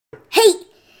Hey!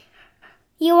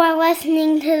 You are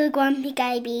listening to the Grumpy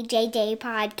Guy BJJ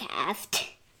podcast.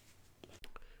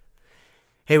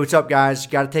 Hey, what's up, guys?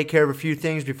 Got to take care of a few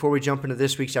things before we jump into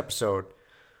this week's episode.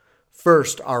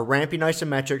 First, our Ramping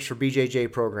Isometrics for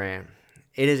BJJ program.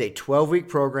 It is a 12-week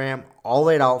program, all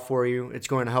laid out for you. It's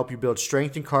going to help you build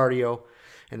strength and cardio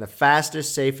in the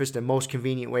fastest, safest, and most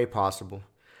convenient way possible.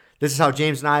 This is how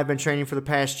James and I have been training for the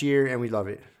past year, and we love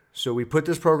it. So we put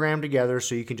this program together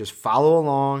so you can just follow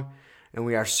along, and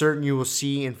we are certain you will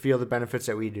see and feel the benefits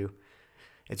that we do.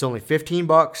 It's only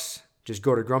 $15. Just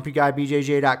go to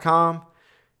grumpyguybjj.com,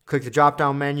 click the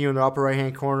drop-down menu in the upper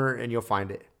right-hand corner, and you'll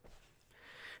find it.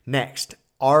 Next,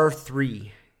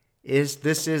 R3.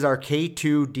 This is our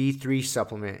K2 D3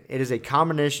 supplement. It is a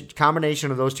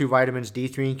combination of those two vitamins,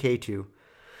 D3 and K2.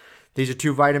 These are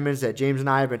two vitamins that James and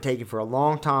I have been taking for a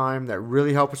long time that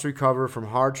really help us recover from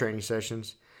hard training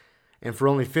sessions. And for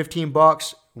only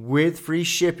 $15 with free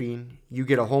shipping, you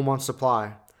get a whole month's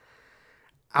supply.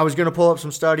 I was going to pull up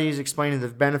some studies explaining the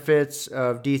benefits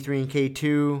of D3 and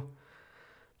K2,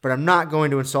 but I'm not going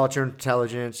to insult your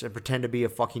intelligence and pretend to be a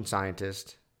fucking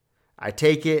scientist. I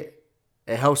take it.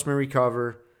 It helps me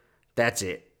recover. That's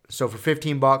it. So for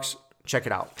 $15, check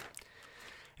it out.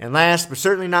 And last but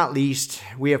certainly not least,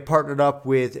 we have partnered up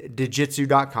with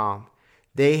Digitsu.com.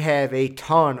 They have a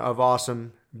ton of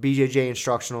awesome BJJ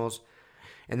instructionals,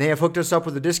 and they have hooked us up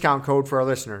with a discount code for our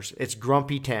listeners. It's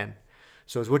Grumpy10.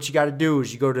 So what you got to do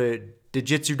is you go to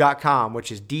Digitsu.com,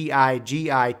 which is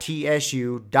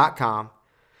Digitsu.com.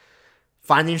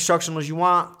 Find the instructionals you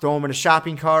want, throw them in a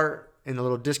shopping cart. In the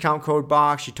little discount code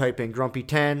box, you type in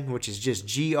Grumpy10, which is just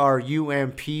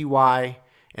GRUMPY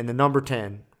and the number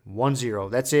 10. 10.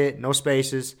 That's it. No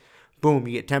spaces. Boom.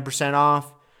 You get 10%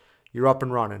 off. You're up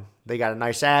and running. They got a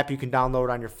nice app you can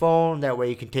download on your phone. That way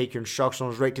you can take your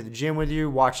instructionals right to the gym with you,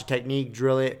 watch the technique,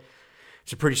 drill it.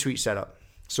 It's a pretty sweet setup.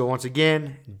 So once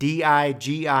again,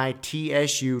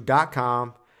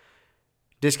 Digitsu.com.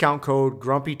 Discount code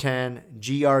Grumpy10,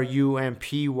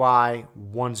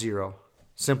 GRUMPY10.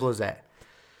 Simple as that.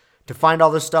 To find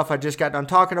all this stuff I just got done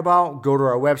talking about, go to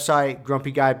our website,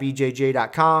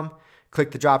 grumpyguybjj.com.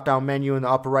 Click the drop-down menu in the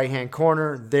upper right-hand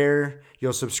corner. There,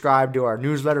 you'll subscribe to our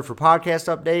newsletter for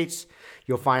podcast updates.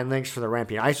 You'll find links for the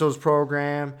Ramping ISOs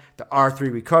program, the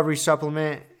R3 recovery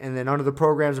supplement, and then under the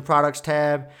programs and products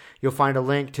tab, you'll find a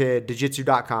link to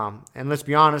Digitsu.com. And let's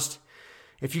be honest,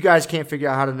 if you guys can't figure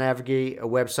out how to navigate a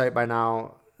website by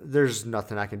now, there's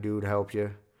nothing I can do to help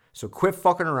you. So quit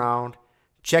fucking around,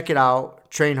 check it out,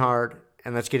 train hard,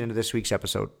 and let's get into this week's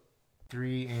episode.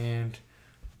 3 and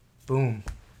boom.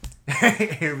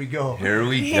 Here we go.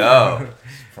 This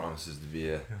promises to be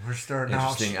a We're starting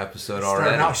interesting episode starting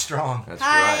already. out strong. That's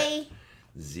Hi. right.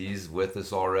 Z's with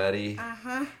us already.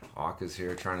 Uh-huh. Hawk is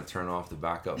here trying to turn off the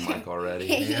backup mic already.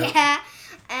 Yeah.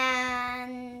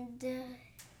 And...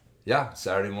 Yeah,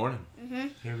 Saturday morning.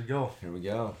 Here we go. Here we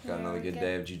go. Got another good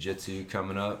day of jiu-jitsu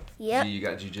coming up. Yep. Z, you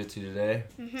got jiu-jitsu today.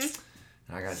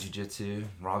 I got jiu-jitsu.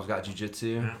 Rob's got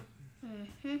jiu-jitsu.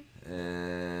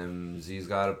 And Z's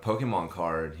got a Pokemon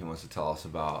card he wants to tell us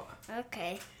about.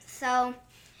 Okay, so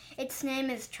its name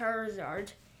is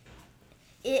Charizard.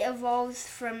 It evolves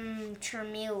from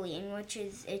Charmeleon, which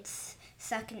is its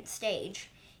second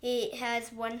stage. It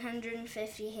has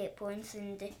 150 hit points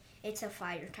and it's a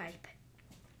fire type.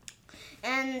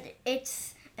 And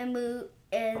its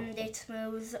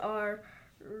moves are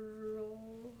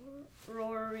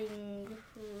Roaring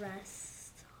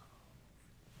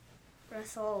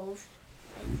Resolve,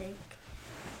 I think.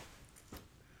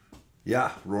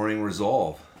 Yeah, Roaring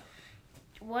Resolve.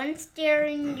 Once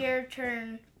during your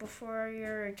turn before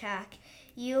your attack,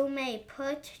 you may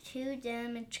put 2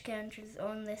 damage counters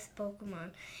on this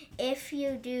Pokemon. If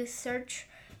you do, search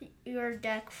your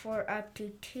deck for up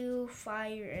to 2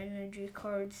 fire energy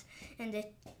cards and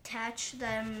attach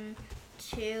them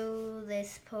to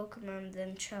this Pokemon,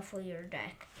 then shuffle your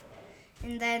deck.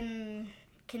 And then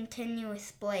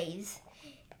Continuous Blaze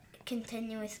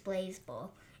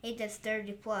Ball. It does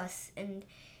 30 plus, and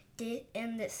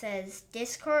it says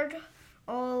discard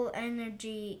all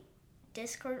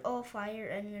fire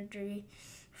energy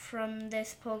from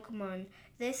this Pokemon.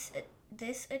 This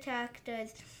attack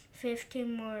does 50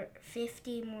 more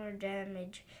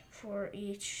damage for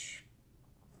each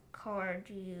card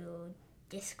you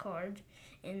discard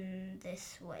in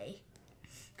this way.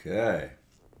 Okay.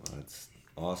 Well, that's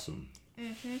awesome.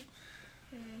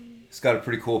 It's got a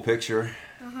pretty cool picture.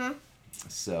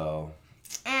 So.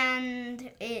 And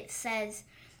it says,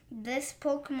 this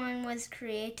Pokemon was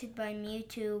created by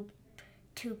Mewtwo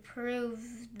to prove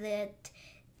that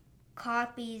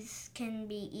copies can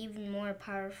be even more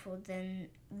powerful than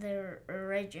the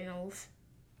originals.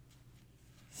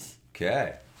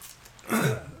 Okay.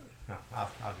 I'll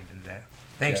get into that.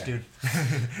 Thanks, Okay. dude.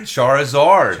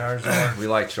 Charizard. Charizard. We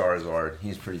like Charizard.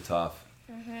 He's pretty tough.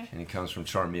 Mm-hmm. And he comes from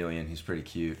Charmeleon. He's pretty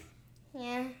cute.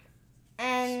 Yeah.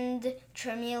 And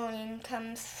Charmeleon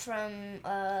comes from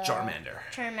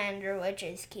Charmander, which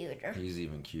is cuter. He's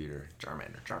even cuter.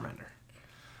 Charmander.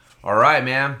 All right,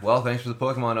 man. Well, thanks for the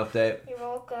Pokemon update. You're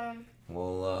welcome.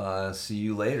 We'll see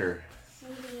you later. See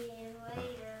you later. All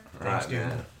Thanks, right, dude.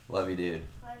 man. Love you, dude.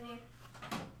 Love you.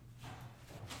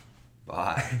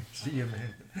 Bye. See you,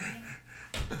 man.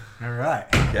 All right.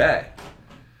 Okay.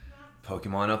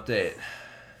 Pokemon update.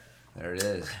 There it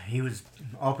is. He was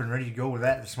up and ready to go with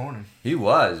that this morning. He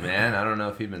was, man. I don't know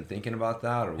if he'd been thinking about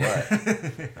that or what.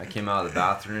 I came out of the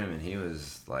bathroom and he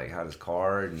was like, had his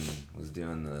card and was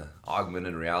doing the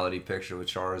augmented reality picture with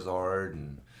Charizard,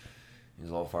 and he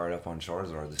was all fired up on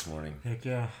Charizard this morning. Heck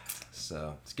yeah.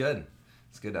 So it's good.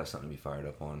 It's good to have something to be fired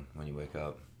up on when you wake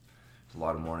up. There's a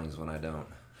lot of mornings when I don't.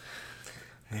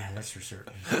 Yeah, that's for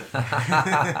certain.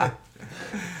 I'm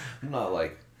not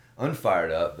like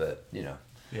unfired up, but you know,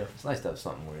 Yeah. it's nice to have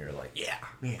something where you're like, yeah,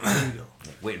 Yeah, there you go.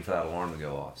 like waiting for that alarm to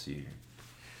go off. So you're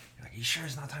like, you sure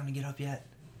it's not time to get up yet?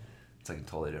 It's like a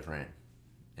totally different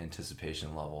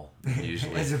anticipation level than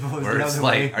usually. As opposed where to the it's other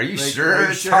like, way. are you Like, sure are you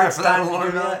it's sure time it's for that time to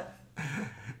alarm do yet?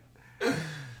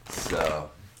 So,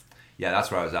 yeah, that's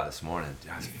where I was at this morning.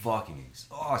 Dude, I was fucking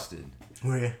exhausted.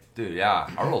 Were you? Dude, yeah,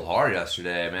 I rolled hard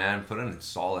yesterday, man. Put in a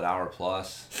solid hour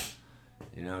plus.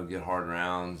 You know, get hard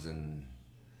rounds, and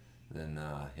then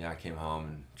I came home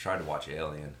and tried to watch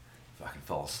Alien. Fucking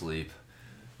fell asleep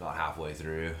about halfway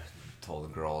through. Told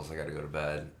the girls I got to go to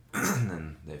bed, and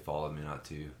then they followed me not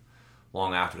too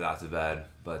long after that to bed.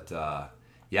 But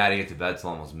yeah, I didn't get to bed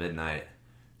till almost midnight.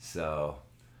 So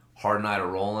hard night of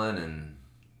rolling, and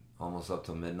almost up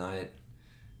till midnight.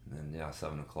 And then, yeah,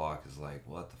 7 o'clock is like,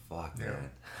 what the fuck, Yeah.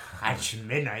 man?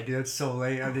 Midnight, dude. That's so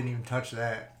late. I didn't even touch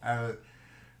that.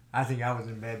 I think I was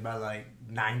in bed by like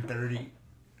 9:30.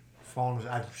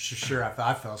 I'm sure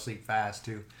I fell asleep fast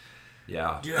too.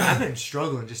 Yeah. Dude, I've been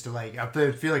struggling just to like. I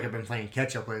feel like I've been playing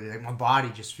catch up lately. Like my body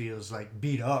just feels like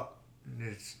beat up.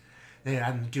 Then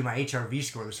I do my HRV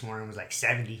score this morning. It was like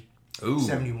 70. Ooh.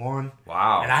 71.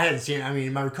 Wow. And I hadn't seen. I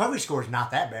mean, my recovery score is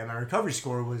not that bad. My recovery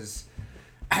score was,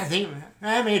 I think,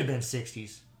 it may have been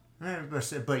 60s.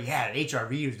 But yeah,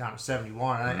 HRV was down to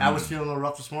 71. I was feeling a little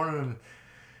rough this morning,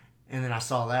 and then I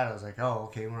saw that. I was like, oh,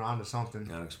 okay, we're on to something.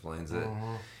 That explains it.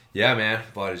 Uh-huh. Yeah, man.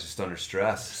 Body's just under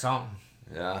stress. Something.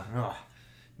 Yeah. Ugh.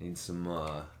 Need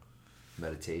some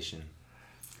meditation.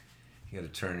 You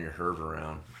got to turn your herb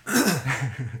around.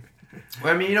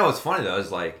 Well, I mean, you know what's funny though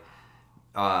is like,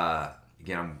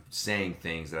 again, I'm saying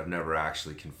things that I've never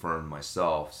actually confirmed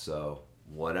myself. So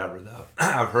whatever though.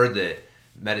 I've heard that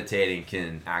meditating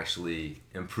can actually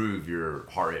improve your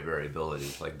heart rate variability,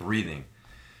 like breathing.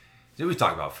 So we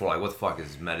talked about before, like what the fuck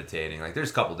is meditating? Like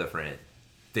there's a couple different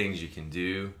things you can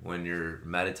do when you're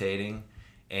meditating,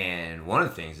 and one of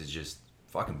the things is just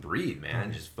fucking breathe, man.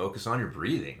 Mm-hmm. Just focus on your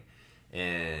breathing.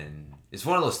 And it's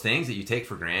one of those things that you take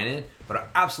for granted, but I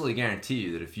absolutely guarantee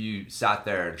you that if you sat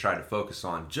there and tried to focus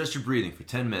on just your breathing for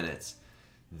 10 minutes,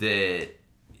 that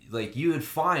like you would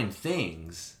find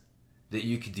things that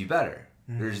you could do better.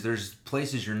 Mm-hmm. There's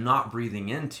places you're not breathing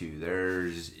into.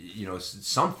 There's, you know,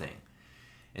 something.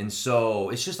 And so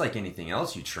it's just like anything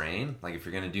else you train. Like if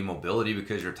you're going to do mobility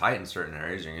because you're tight in certain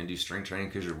areas, you're going to do strength training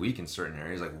because you're weak in certain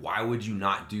areas. Like why would you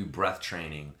not do breath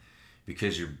training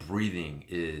because your breathing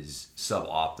is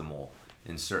suboptimal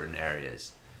in certain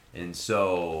areas? And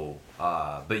so,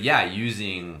 but yeah,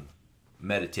 using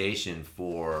meditation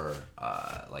for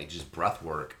like just breath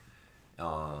work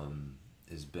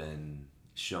has been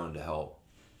shown to help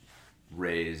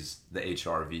raise the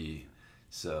HRV,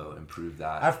 so improve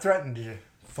that. I've threatened to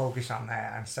focus on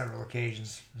that on several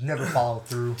occasions. Never followed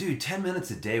through. Dude, 10 minutes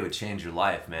a day would change your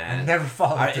life, man. Never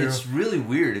followed through. It's really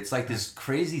weird. It's like this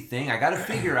crazy thing. I got to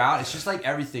figure out. It's just like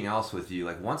everything else with you.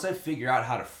 Like once I figure out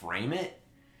how to frame it,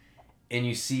 and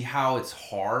you see how it's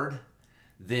hard,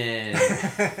 then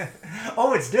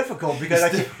oh, it's difficult because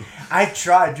I've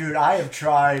tried, dude. I have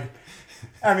tried.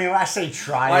 I mean, when I say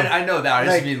try, well, I know that. I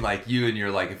just mean like you and you're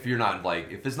like, if you're not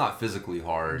like, if it's not physically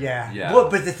hard. Yeah. Yeah. Well,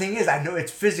 but the thing is, I know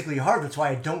it's physically hard. That's why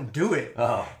I don't do it.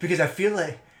 Oh. Because I feel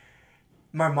like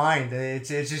my mind, it's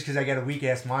just because I got a weak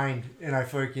ass mind and I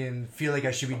fucking feel like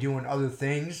I should be doing other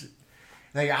things.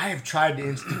 Like I have tried to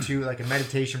institute like a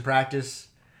meditation practice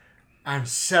on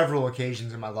several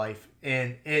occasions in my life.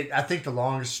 And I think the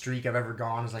longest streak I've ever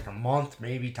gone is like a month,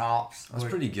 maybe tops. That's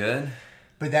pretty good.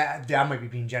 But that might be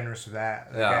being generous with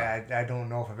that. Like, Yeah. I don't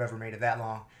know if I've ever made it that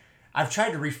long. I've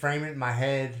tried to reframe it in my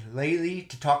head lately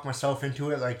to talk myself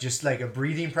into it, like just like a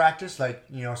breathing practice, like,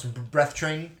 you know, some breath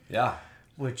training. Yeah.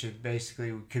 Which it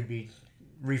basically could be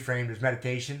reframed as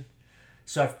meditation.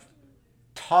 So I've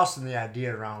tossed the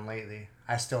idea around lately.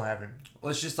 I still haven't.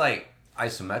 Well, it's just like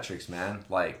isometrics, man.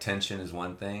 Like tension is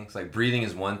one thing. It's like breathing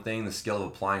is one thing. The skill of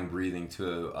applying breathing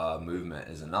to a movement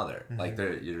is another. Mm-hmm. Like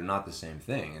they're not the same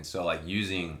thing. And so like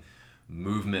using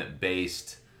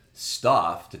movement-based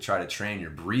stuff to try to train your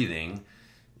breathing,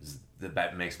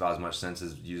 that makes about as much sense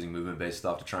as using movement-based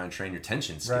stuff to try and train your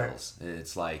tension skills. Right.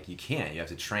 It's like you can't. You have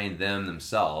to train them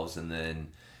themselves, and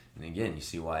again, you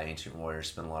see why ancient warriors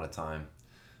spend a lot of time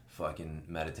fucking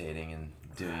meditating and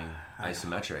doing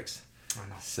isometrics. I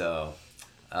know. So,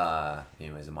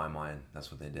 anyways, in my mind,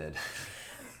 that's what they did,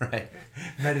 right?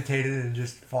 Meditated and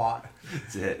just fought.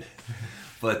 That's it.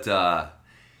 But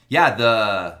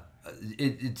yeah,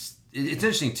 it's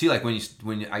interesting too. Like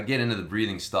when I get into the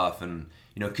breathing stuff, and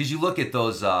you know, because you look at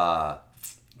those,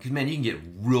 because man, you can get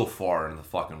real far into the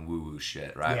fucking woo-woo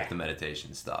shit, right? Yeah. With the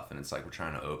meditation stuff, and it's like we're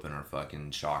trying to open our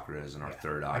fucking chakras and our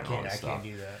third eye and all this stuff. I can't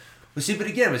do that. But see,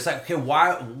 again, it's like, okay,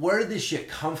 where did this shit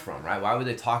come from, right? Why would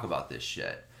they talk about this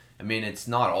shit? I mean, it's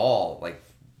not all like,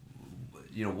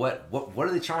 you know, what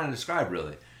are they trying to describe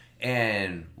really?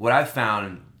 And what I've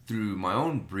found through my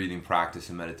own breathing practice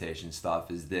and meditation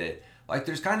stuff is that like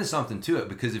there's kind of something to it,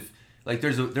 because if like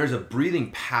there's a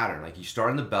breathing pattern, like you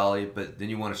start in the belly, but then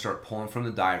you want to start pulling from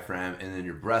the diaphragm, and then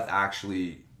your breath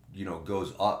actually, you know,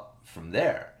 goes up from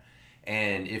there.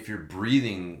 And if you're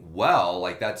breathing well,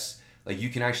 like that's like you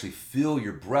can actually feel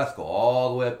your breath go all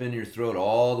the way up into your throat,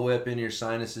 all the way up into your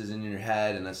sinuses and in your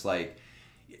head, and that's like,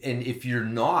 and if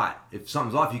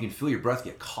something's off, you can feel your breath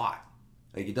get caught.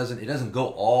 Like it doesn't go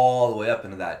all the way up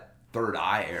into that third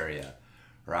eye area,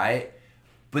 right?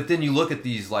 But then you look at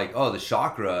these like, oh, the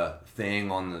chakra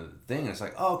thing on the thing, and it's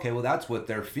like, oh, okay, well that's what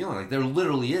they're feeling. Like there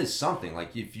literally is something.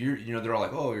 Like if you're, you know, they're all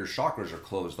like, oh, your chakras are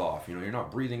closed off. You know, you're not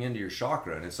breathing into your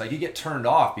chakra, and it's like you get turned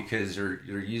off because you're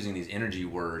using these energy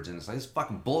words, and it's like, it's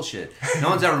fucking bullshit. No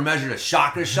one's ever measured a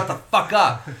chakra. Shut the fuck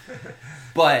up.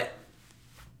 But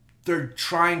they're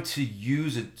trying to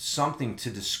use something to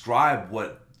describe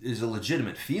what is a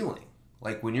legitimate feeling.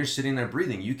 Like when you're sitting there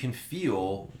breathing, you can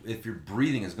feel if your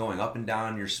breathing is going up and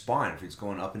down your spine, if it's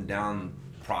going up and down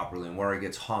properly, and where it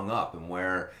gets hung up,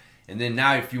 and then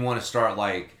now if you want to start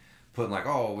like putting like,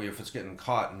 oh, if it's getting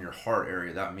caught in your heart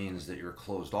area, that means that you're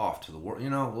closed off to the world, you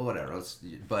know, well, whatever.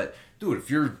 But dude,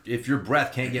 if your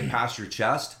breath can't get past your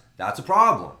chest, that's a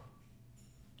problem.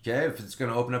 Okay, if it's going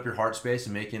to open up your heart space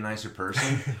and make you a nicer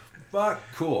person, fuck,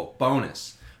 cool,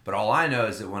 bonus. But all I know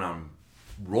is that when I'm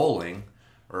rolling,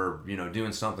 or, you know,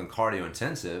 doing something cardio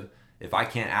intensive, if I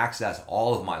can't access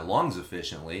all of my lungs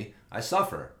efficiently, I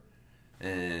suffer.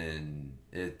 And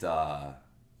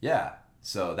yeah.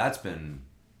 So that's been,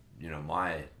 you know,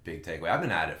 my big takeaway. I've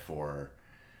been at it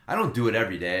I don't do it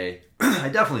every day. I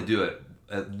definitely do it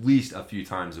at least a few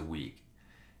times a week.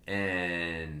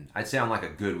 And I'd say on like a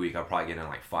good week, I'll probably get in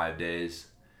like 5 days.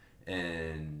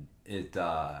 And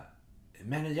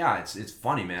man, yeah, it's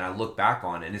funny, man. I look back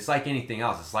on it, and it's like anything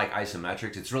else. It's like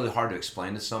isometrics. It's really hard to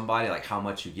explain to somebody like how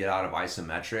much you get out of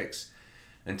isometrics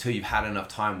until you've had enough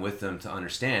time with them to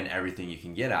understand everything you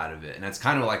can get out of it. And that's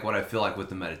kind of like what I feel like with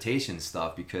the meditation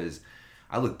stuff, because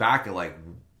I look back at like,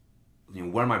 you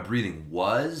know, where my breathing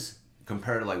was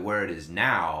compared to like where it is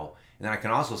now, and then I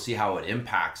can also see how it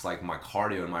impacts like my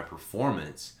cardio and my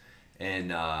performance. And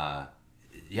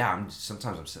yeah,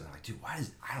 sometimes I'm sitting there like, dude,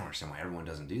 I don't understand why everyone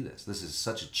doesn't do this. This is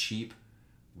such a cheap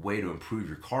way to improve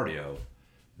your cardio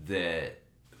that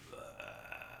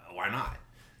why not?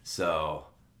 So,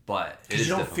 but it is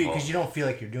difficult. Because you don't feel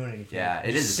like you're doing anything. Yeah,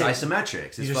 it is. It's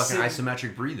isometrics. It's fucking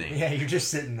isometric breathing. Yeah, you're just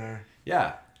sitting there.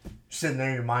 Yeah. Sitting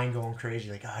there, your mind going crazy,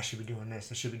 like, oh, I should be doing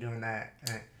this, I should be doing that.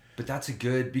 But that's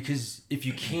because if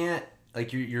you can't,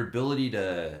 like, your ability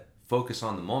to focus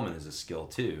on the moment is a skill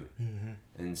too. Mm-hmm.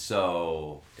 And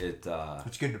so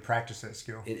it's good to practice that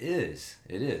skill. It is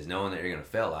knowing that you're going to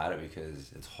fail at it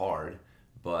because it's hard,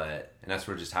 and that's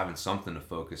where just having something to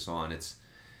focus on.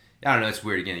 I don't know, it's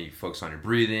weird. Again, you focus on your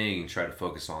breathing and try to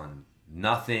focus on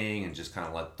nothing and just kind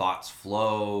of let thoughts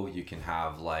flow. You can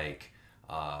have like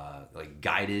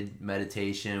guided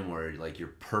meditation where like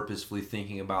you're purposefully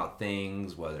thinking about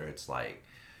things, whether it's like,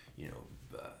 you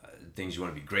know, things you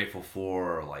want to be grateful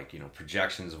for, or like, you know,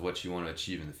 projections of what you want to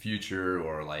achieve in the future,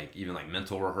 or like even like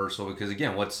mental rehearsal. Because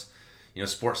again,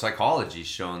 sports psychology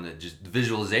shown that just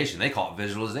visualization, they call it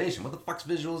visualization. What the fuck's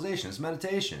visualization? It's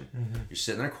meditation. Mm-hmm. You're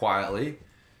sitting there quietly,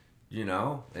 you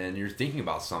know, and you're thinking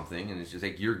about something, and it's just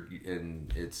like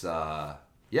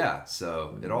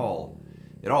so it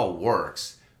all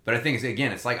works. But I think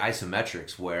it's like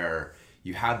isometrics, where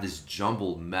you have this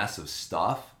jumbled mess of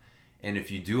stuff, and if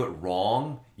you do it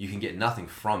wrong, you can get nothing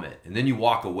from it, and then you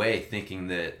walk away thinking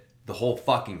that the whole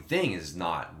fucking thing is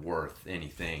not worth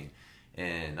anything.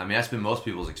 And I mean, that's been most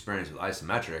people's experience with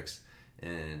isometrics.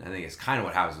 And I think it's kind of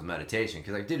what happens with meditation.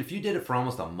 Because, like, dude, if you did it for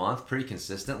almost a month pretty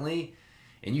consistently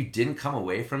and you didn't come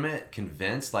away from it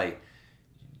convinced, like,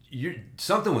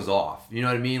 something was off. You know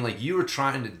what I mean? Like, you were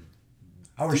trying to...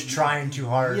 I was trying too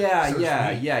hard.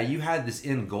 Yeah. You had this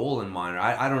end goal in mind.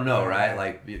 I don't know, right?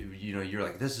 Like, you know, you're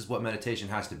like, this is what meditation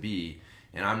has to be,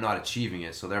 and I'm not achieving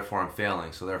it, so therefore I'm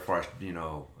failing. So therefore,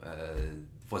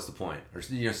 what's the point? Or,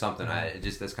 you know, something.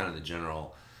 That's kind of the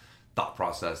general thought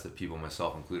process that people,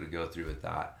 myself included, go through with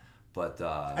that. But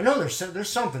I know there's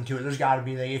something to it. There's got to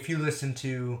be, like, if you listen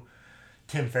to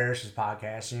Tim Ferriss's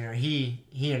podcast, you know, he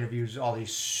interviews all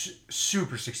these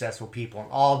super successful people in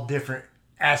all different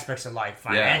aspects of life,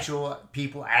 financial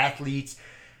people, athletes,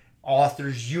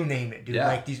 authors, you name it, dude.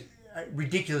 Like, these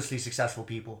ridiculously successful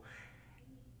people.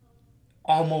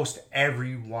 Almost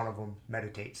every one of them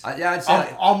meditates. I'd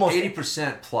say almost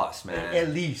 80% plus, man. At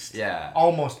least. Yeah.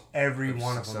 Almost every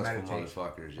one of them meditates.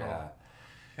 Motherfuckers, yeah.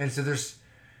 And so there's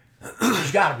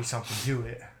got to be something to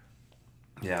it.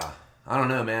 Yeah. I don't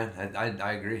know, man.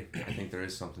 I agree. I think there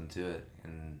is something to it,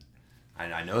 and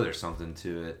I know there's something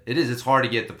to it. It's hard to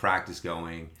get the practice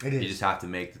going. It is. You just have to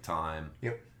make the time.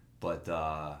 Yep.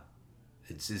 But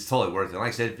it's totally worth it. Like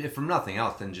I said, if from nothing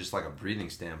else than just like a breathing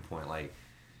standpoint, like,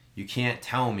 you can't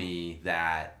tell me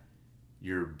that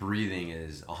your breathing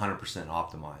is 100%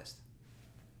 optimized.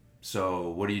 So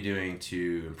what are you doing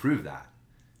to improve that?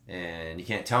 And you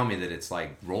can't tell me that it's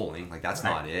like rolling. Like, that's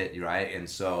not it, right? And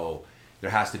so there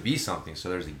has to be something. So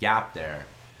there's a gap there.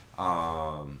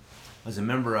 I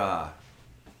remember,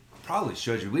 probably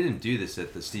showed you, we didn't do this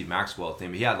at the Steve Maxwell thing,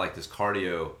 but he had like this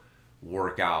cardio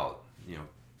workout, you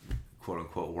know, quote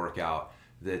unquote workout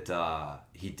that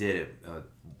he did it.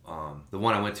 The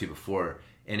one I went to before,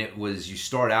 and it was, you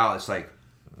start out, it's like,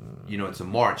 you know, it's a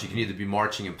march. You can either be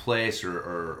marching in place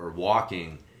or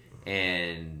walking,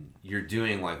 and you're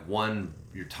doing like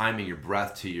you're timing your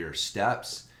breath to your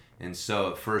steps. And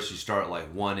so at first you start like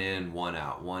 1 in, 1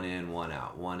 out, 1 in, 1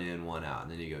 out, 1 in, 1 out.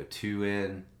 And then you go 2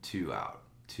 in, 2 out,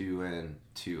 2 in,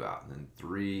 2 out. And then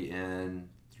 3 in,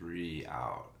 3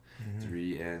 out,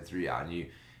 3 in, 3 out.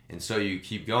 And so you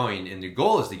keep going, and the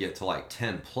goal is to get to like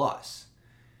 10 plus.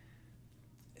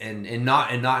 And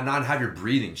not have your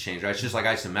breathing change, right? It's just like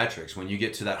isometrics. When you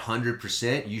get to that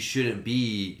 100%, you shouldn't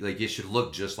be like, it should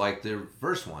look just like the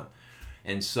first one.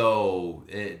 And so,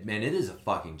 it is a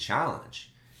fucking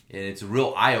challenge, and it's a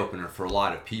real eye opener for a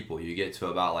lot of people. You get to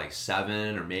about like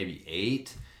 7 or maybe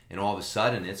 8, and all of a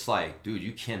sudden it's like, dude,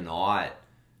 you cannot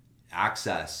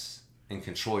access and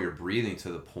control your breathing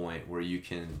to the point where you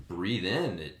can breathe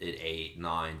in at 8,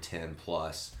 9, 10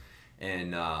 plus,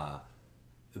 and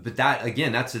but that,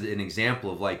 again, that's an example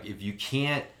of like, if you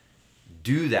can't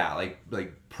do that, like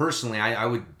personally, I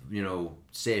would, you know,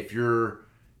 say if you're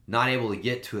not able to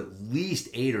get to at least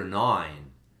 8 or 9,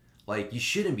 like, you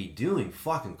shouldn't be doing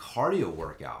fucking cardio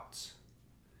workouts.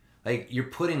 Like, you're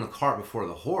putting the cart before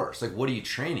the horse. Like, what are you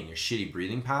training? Your shitty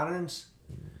breathing patterns?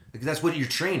 Like, that's what you're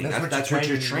training. That's what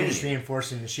you're training. You're just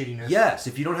reinforcing the shittiness. Yes,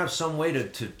 if you don't have some way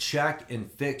to check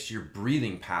and fix your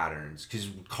breathing patterns, because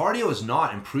cardio is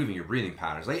not improving your breathing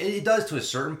patterns. Like, it does to a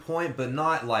certain point, but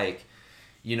not like,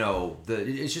 you know,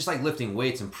 it's just like lifting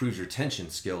weights improves your tension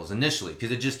skills initially,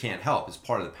 because it just can't help. It's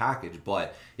part of the package.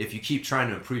 But if you keep trying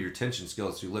to improve your tension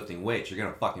skills through lifting weights, you're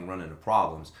gonna fucking run into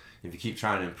problems. If you keep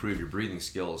trying to improve your breathing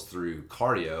skills through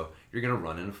cardio, you're gonna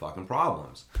run into fucking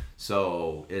problems.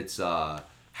 So it's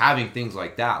having things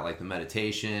like that, like the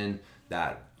meditation,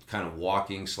 that kind of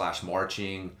walking /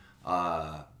 marching,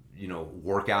 you know,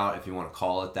 workout, if you want to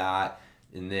call it that,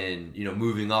 and then, you know,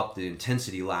 moving up the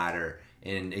intensity ladder.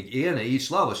 And again, at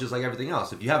each level, it's just like everything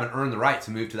else. If you haven't earned the right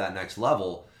to move to that next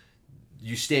level,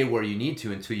 you stay where you need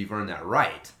to until you've earned that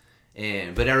right.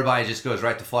 But everybody just goes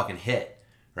right to fucking hit,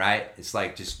 right? It's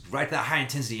like just right to that high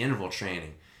intensity interval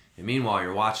training. And meanwhile,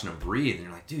 you're watching them breathe, and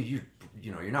you're like, dude,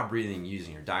 you're not breathing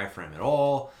using your diaphragm at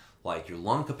all. Like, your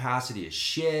lung capacity is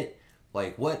shit.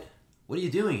 Like, what are you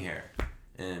doing here?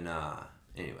 And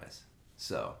anyways,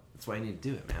 so that's why you need to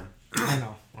do it, man. I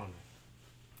know. I'm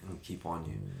gonna keep on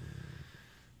you.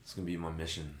 It's gonna be my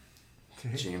mission.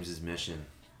 James's mission.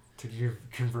 To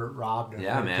convert Rob to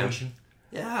Man. meditation.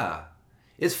 Yeah.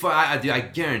 It's fun. I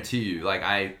guarantee you, like,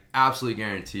 I absolutely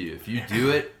guarantee you, if you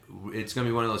do it, it's gonna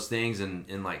be one of those things, and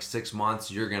in like 6 months,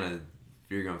 you're gonna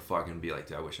you're gonna fucking be like,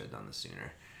 dude, I wish I'd done this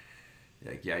sooner.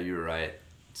 You're like, yeah, you were right.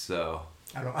 So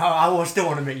I still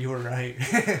won't admit you were right.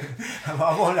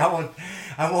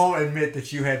 I won't admit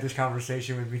that you had this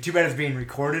conversation with me. Too bad it's being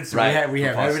recorded, so we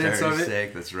have evidence of it.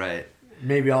 Sake, that's right.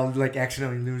 Maybe I'll like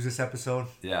accidentally lose this episode.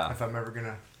 Yeah. If I'm ever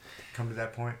gonna come to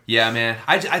that point. Yeah, man.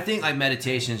 I think like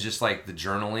meditation is just like the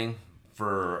journaling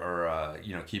or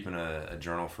keeping a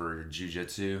journal for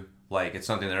jiu-jitsu. Like it's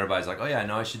something that everybody's like, oh yeah, I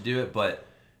know I should do it, but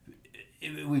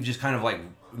we've just kind of like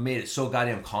made it so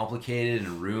goddamn complicated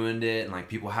and ruined it, and like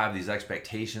people have these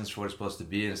expectations for what it's supposed to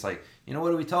be, and it's like, what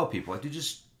do we tell people? Like, dude,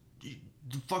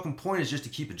 the fucking point is just to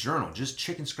keep a journal, just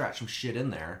chicken scratch some shit in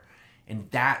there, and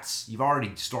you've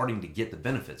already starting to get the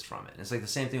benefits from it. And it's like the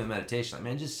same thing with meditation. Like,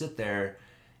 man, just sit there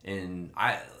and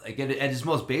at its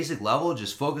most basic level,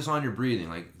 just focus on your breathing,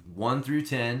 like 1 through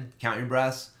 10, count your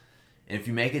breaths, and if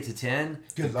you make it to 10,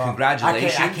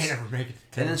 congratulations. I can't ever make it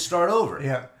to 10. And then start over.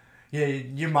 Yeah. Yeah,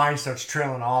 your mind starts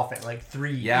trailing off at like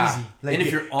 3, easy. Like, and if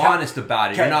you're honest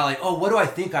about it, you're not like, oh, what do I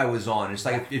think I was on? It's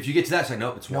like, if you get to that, it's like,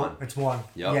 nope, it's 1. It's 1.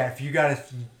 Yep. Yeah, if you got to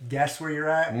guess where you're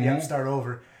at, you have to start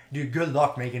over. Dude, good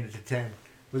luck making it to 10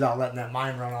 without letting that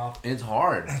mind run off. It's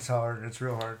hard. It's hard. It's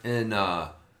real hard. And,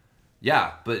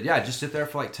 just sit there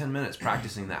for like 10 minutes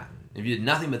practicing that. If you did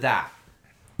nothing but that,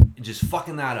 just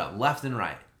fucking that up left and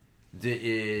right,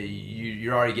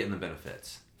 you're already getting the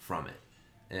benefits from it.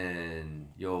 And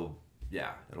it'll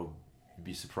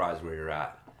be surprised where you're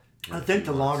at. I think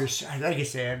the longest, like I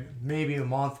said, maybe a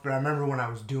month, but I remember when I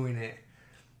was doing it,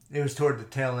 it was toward the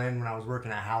tail end when I was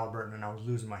working at Halliburton and I was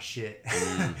losing my shit.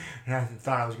 And I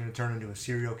thought I was going to turn into a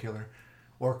serial killer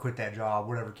or quit that job,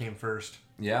 whatever came first.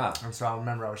 Yeah. And so I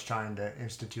remember I was trying to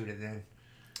institute it then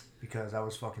because I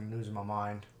was fucking losing my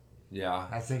mind. Yeah.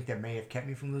 I think that may have kept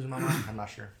me from losing my mind. I'm not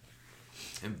sure.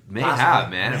 It may have,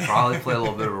 man. It probably played a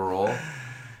little bit of a role.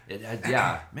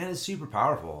 Man, it's super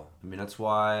powerful. I mean, that's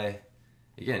why,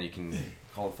 again, you can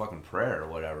call it fucking prayer or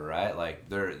whatever, right? Like,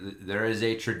 there is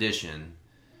a tradition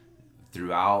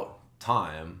throughout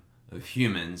time of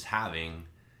humans having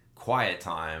quiet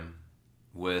time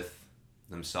with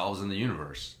themselves and the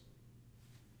universe.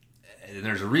 And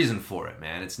there's a reason for it,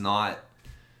 man. It's not,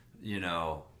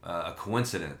 a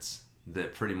coincidence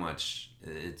that pretty much,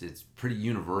 it's pretty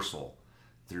universal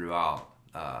throughout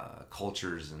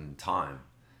cultures and time.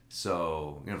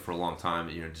 So, for a long time,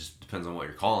 it just depends on what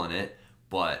you're calling it,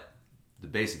 but the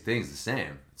basic thing's the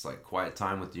same. It's like quiet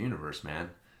time with the universe, man.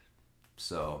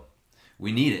 So,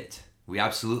 we need it. We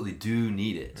absolutely do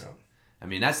need it. Yeah. I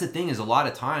mean, that's the thing is a lot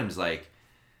of times, like,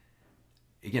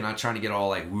 again, not trying to get all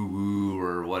like woo-woo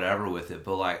or whatever with it,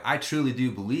 but like, I truly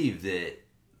do believe that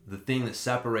the thing that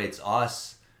separates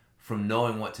us from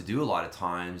knowing what to do a lot of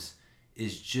times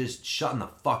is just shutting the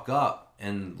fuck up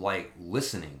and like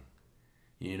listening.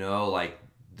 Like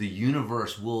the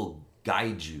universe will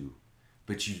guide you,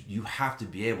 but you have to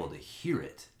be able to hear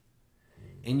it.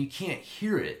 And you can't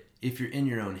hear it if you're in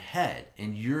your own head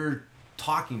and you're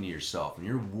talking to yourself and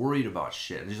you're worried about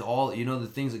shit. And there's all, the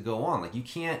things that go on. Like you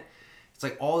can't, it's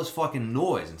like all this fucking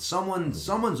noise and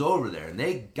someone's over there and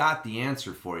they got the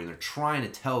answer for you and they're trying to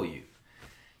tell you.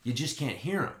 You just can't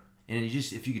hear them. And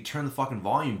if you could turn the fucking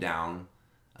volume down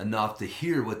enough to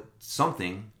hear what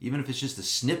something, even if it's just a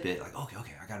snippet, like,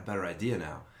 okay, I got a better idea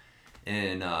now.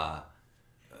 And,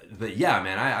 but yeah,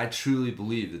 man, I truly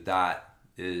believe that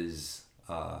is,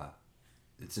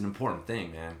 it's an important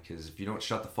thing, man, because if you don't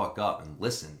shut the fuck up and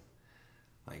listen,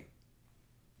 like,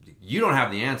 you don't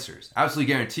have the answers.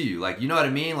 Absolutely guarantee you. Like, you know what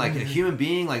I mean? Like, a human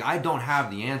being, like, I don't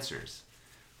have the answers,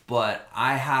 but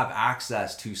I have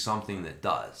access to something that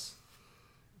does.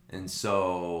 And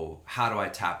so, how do I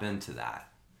tap into that?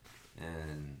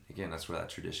 And again, that's where that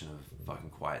tradition of fucking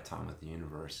quiet time with the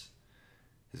universe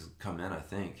has come in, I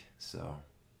think. So,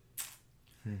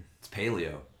 it's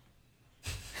paleo.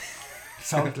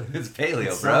 Something. It's paleo,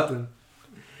 it's bro. Something.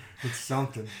 It's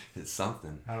something. It's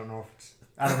something. I don't know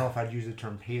if I'd use the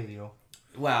term paleo.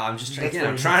 Well, I'm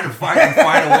trying to find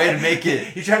a way to make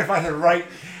it. You're trying to find the right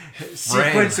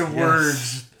sequence of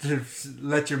words to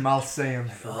let your mouth say them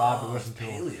for Rob to listen to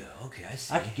them. Paleo, okay, I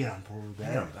see. I could get on board with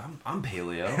that. Yeah, I'm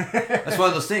paleo. That's one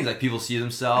of those things, like people see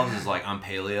themselves as like, I'm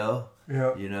paleo.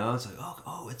 Yeah. It's like,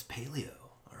 oh, it's paleo.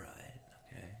 All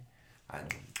right,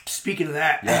 okay. Speaking of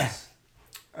that, yes.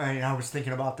 I was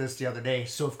thinking about this the other day.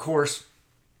 So, of course,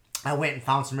 I went and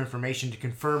found some information to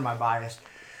confirm my bias.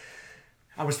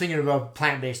 I was thinking about a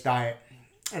plant-based diet.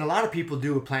 And a lot of people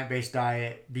do a plant-based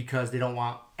diet because they don't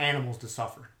want animals to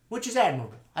suffer, which is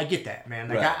admirable. I get that, man.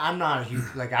 Like, right. I'm not a huge,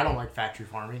 like, I don't like factory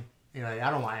farming. I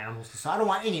don't want animals to suffer. I don't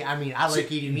want any, I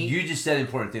like eating meat. You just said an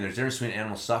important thing. There's a difference between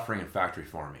animal suffering and factory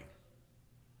farming.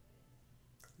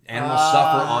 animals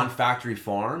suffer on factory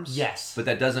farms. Yes. But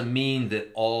that doesn't mean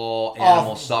that all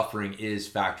animal suffering is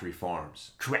factory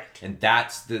farms. Correct. And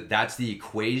that's the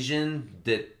equation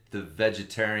that the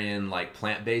vegetarian, like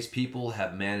plant-based people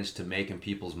have managed to make in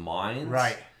people's minds.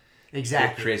 Right.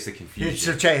 Exactly. It creates the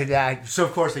confusion. So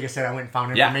of course, like I said, I went and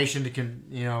found information to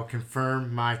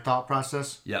confirm my thought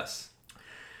process. Yes.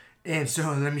 And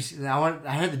so let me see. I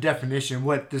had the definition.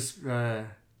 What this the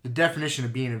definition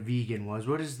of being a vegan was.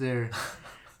 What is their?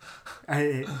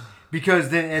 Because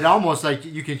then it almost like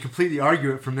you can completely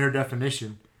argue it from their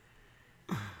definition.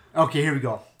 Okay, here we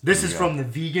go. This is from the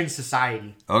Vegan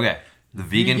Society. Okay. The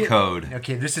vegan code.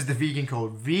 Okay, this is the vegan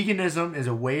code. Veganism is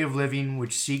a way of living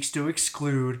which seeks to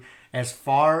exclude, as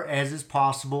far as is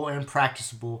possible and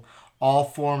practicable, all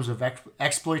forms of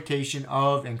exploitation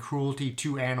of and cruelty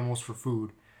to animals for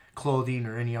food, clothing,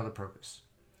 or any other purpose.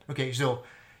 Okay, so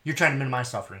you're trying to minimize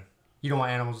suffering. You don't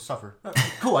want animals to suffer.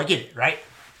 Cool, I get it, right?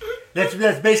 That's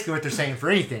basically what they're saying for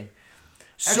anything.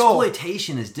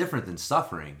 Exploitation is different than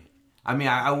suffering. I mean,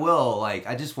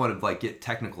 I just want to get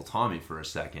technical Tommy for a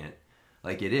second.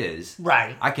 Like it is.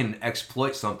 Right. I can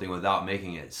exploit something without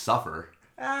making it suffer.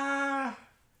 Yeah,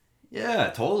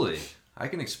 totally. I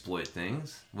can exploit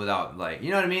things without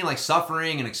you know what I mean? Like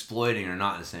suffering and exploiting are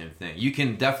not the same thing. You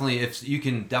can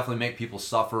definitely make people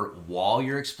suffer while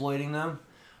you're exploiting them.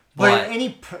 But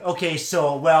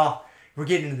we're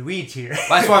getting into the weeds here.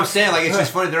 That's what I'm saying. Like it's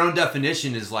just funny. Their own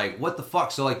definition is what the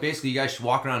fuck? So basically you guys should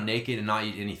walk around naked and not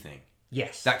eat anything.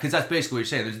 Yes. Because that's basically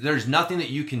what you're saying. There's nothing that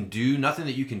you can do, nothing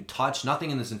that you can touch, nothing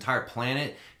in this entire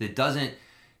planet that doesn't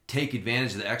take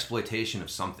advantage of the exploitation of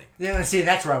something. Yeah, see,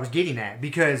 that's where I was getting at.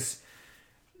 Because,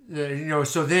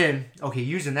 so then,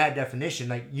 using that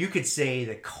definition, you could say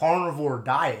the carnivore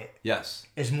diet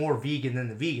is more vegan than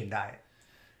the vegan diet.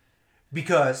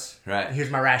 Because, here's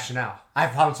my rationale. I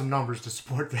found some numbers to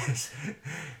support this.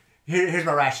 Here's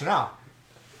my rationale.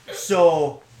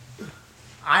 So,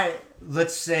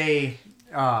 let's say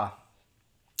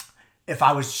if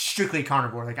I was strictly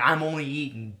carnivore, I'm only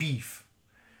eating beef,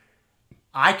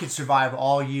 I could survive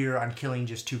all year on killing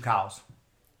just 2 cows.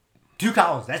 2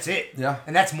 cows, that's it. Yeah.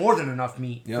 And that's more than enough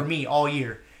meat for me all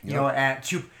year. You know, at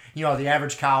the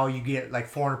average cow you get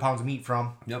 400 pounds of meat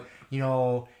from. Yep.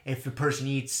 If the person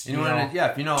eats, if you know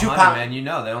a hunter, man,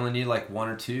 they only need 1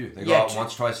 or 2. They go out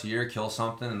once, twice a year, kill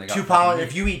something, and they got 2 pounds.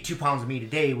 If you eat 2 pounds of meat a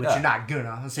day, which you're not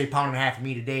gonna, let's say 1.5 pounds of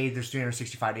meat a day, there's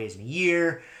 365 days in a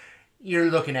year. You're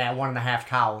looking at 1.5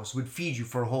 cows would feed you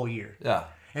for a whole year. Yeah.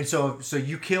 And so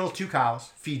you kill 2 cows,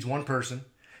 feeds 1 person.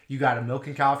 You got a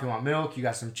milking cow if you want milk. You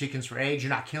got some chickens for eggs. You're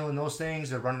not killing those things.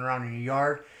 They're running around in your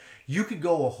yard. You could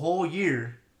go a whole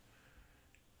year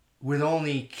with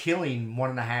only killing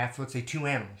 1.5, let's say 2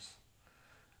 animals.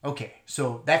 Okay,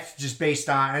 so that's just based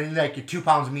on, 2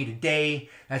 pounds of meat a day,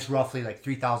 that's roughly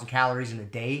 3,000 calories in a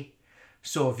day.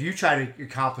 So if you try to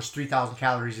accomplish 3,000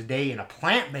 calories a day in a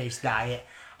plant-based diet,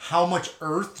 how much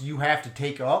earth you have to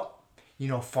take up,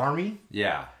 farming.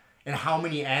 Yeah. And how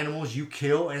many animals you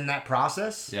kill in that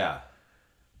process. Yeah.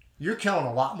 You're killing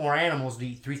a lot more animals to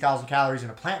eat 3,000 calories in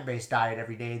a plant-based diet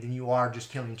every day than you are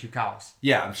just killing 2 cows.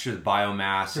 Yeah, I'm sure the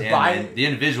biomass and the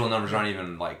individual numbers aren't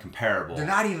even comparable. They're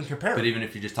not even comparable. But even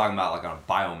if you're just talking about on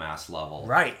a biomass level,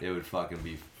 right? It would fucking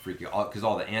be freaking, because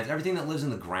all the ants, everything that lives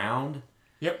in the ground.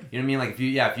 Yep. You know what I mean?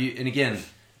 If you, and again,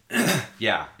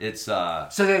 it's. So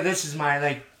this is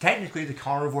my technically the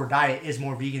carnivore diet is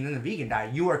more vegan than the vegan diet.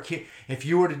 If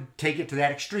you were to take it to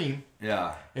that extreme.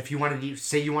 Yeah. If you wanted to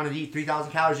eat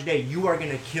 3,000 calories a day, you are going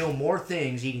to kill more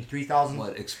things eating 3,000.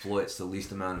 What exploits the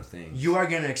least amount of things? You are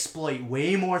going to exploit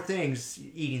way more things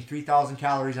eating 3,000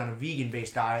 calories on a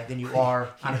vegan-based diet than you are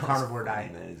on a carnivore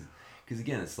diet. Because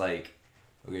again, it's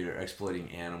you're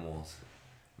exploiting animals.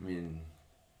 I mean,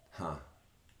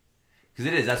 Because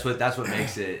it is. That's what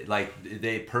makes it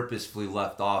they purposefully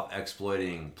left off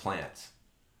exploiting plants.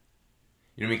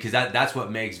 You know what I mean? Because that's what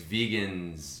makes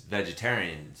vegans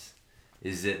vegetarians.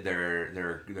 Is that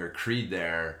their creed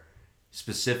there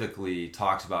specifically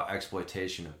talks about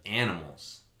exploitation of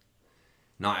animals,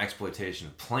 not exploitation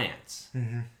of plants.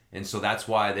 Mm-hmm. And so that's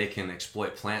why they can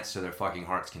exploit plants to their fucking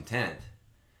heart's content.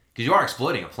 Because you are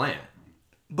exploiting a plant.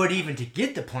 But even to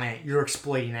get the plant, you're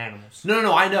exploiting animals.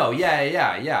 No, I know.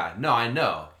 Yeah. No, I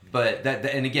know. But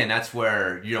and again, that's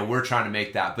where, we're trying to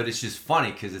make that. But it's just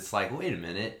funny because it's wait a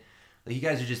minute. You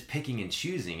guys are just picking and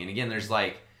choosing. And again, there's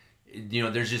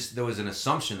there was an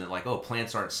assumption that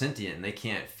plants aren't sentient and they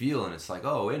can't feel. And it's wait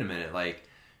a minute.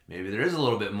 Maybe there is a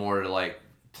little bit more to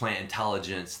plant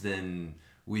intelligence than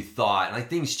we thought. And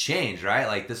things change,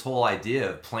 right? This whole idea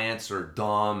of plants are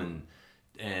dumb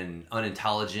and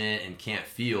unintelligent and can't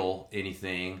feel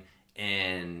anything,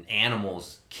 and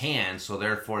animals can, so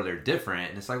therefore they're different.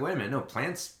 And it's like, wait a minute, no,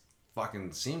 plants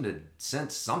fucking seem to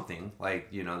sense something. Like,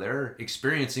 you know, they're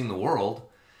experiencing the world.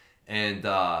 And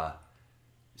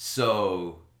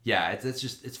so, yeah,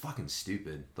 it's fucking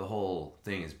stupid. The whole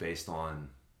thing is based on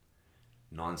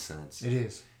nonsense. It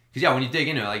is. Because, yeah, when you dig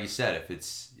into it, like you said,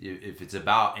 if it's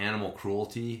about animal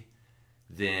cruelty,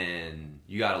 then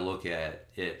you got to look at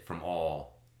it from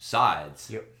all sides.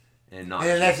 Yep. And not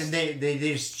they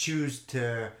just choose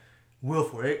to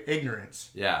willful ignorance.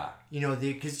 Yeah. You know,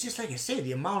 because just like I say,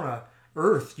 the amount of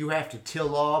earth you have to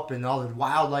till up and all the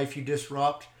wildlife you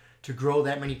disrupt to grow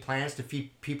that many plants to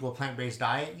feed people a plant-based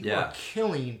diet, you are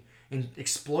killing and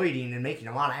exploiting and making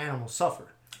a lot of animals suffer.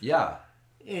 Yeah.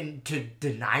 And to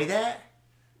deny that,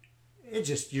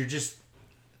 you're just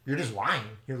lying.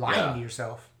 You're lying to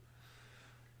yourself.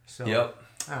 So, yep.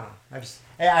 I don't know.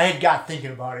 I had got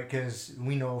thinking about it because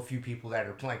we know a few people that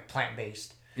are like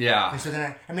plant-based. Yeah. And so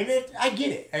then I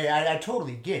get it. I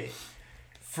totally get it.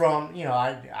 From, you know,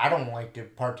 I don't like to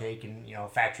partake in, you know,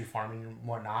 factory farming and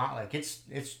whatnot. Like, it's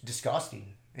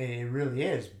disgusting. It really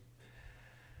is.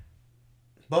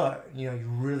 But, you know, you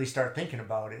really start thinking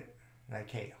about it. Like,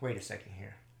 hey, wait a second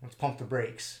here. Let's pump the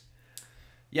brakes.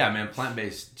 Yeah, man,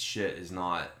 plant-based shit is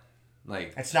not,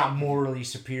 like... It's not morally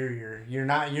superior. You're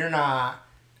not...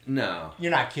 No.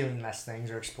 You're not killing less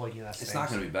things or exploiting less things. It's not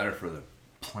going to be better for the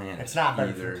planet. It's not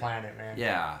better either. for the planet, man.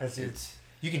 Yeah. It's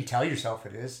you can tell yourself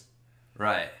it is.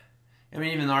 Right. I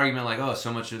mean, even the argument like, oh,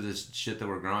 so much of this shit that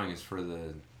we're growing is for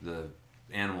the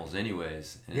animals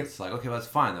anyways. And it's like, okay, well, that's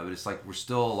fine, though. But it's like, we're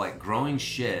still, like, growing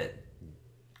shit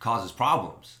causes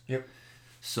problems. Yep.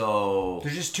 So...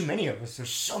 There's just too many of us. There's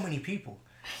so many people.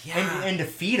 Yeah. And to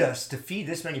feed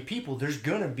this many people,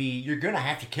 you're gonna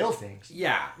have to kill things.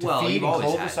 Yeah. To feed you've and always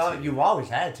clothe had us all, to. you've always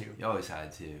had to. You always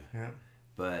had to. Yeah.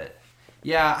 But,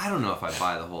 yeah, I don't know if I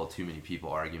buy the whole too many people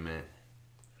argument.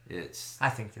 I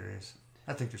think there is.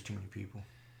 I think there's too many people.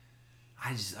 I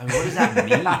mean, what does that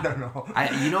mean? I don't know.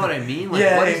 You know what I mean? Like,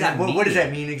 yeah. What does that mean? What does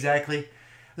that mean exactly?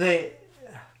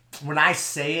 When I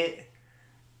say it,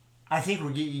 I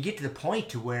think you get to the point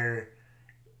to where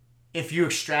if you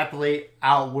extrapolate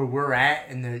out where we're at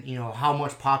and how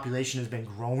much population has been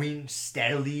growing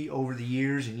steadily over the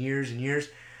years and years and years,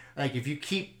 like if you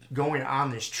keep going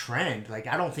on this trend, like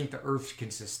I don't think the Earth can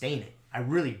sustain it. I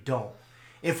really don't.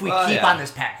 If we keep on this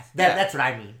path, that's what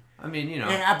I mean. I mean,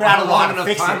 but I don't know how to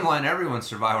fix timeline, everyone's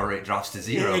survival rate drops to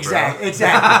zero. Exactly.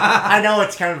 I know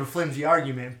it's kind of a flimsy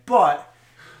argument, but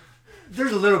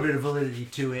there's a little bit of validity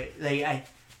to it. Like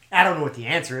I don't know what the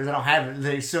answer is. I don't have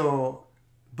it.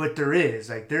 But there is.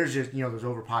 Like there's just there's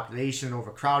overpopulation,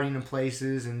 overcrowding in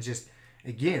places, and just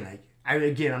again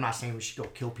I'm not saying we should go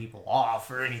kill people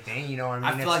off or anything. You know what I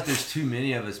mean? I feel like there's too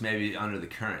many of us maybe under the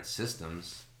current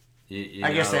systems.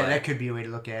 I guess that could be a way to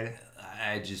look at it.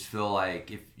 I just feel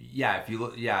like if you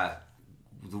look,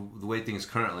 the way things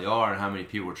currently are and how many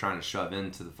people we're trying to shove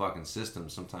into the fucking system,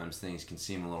 sometimes things can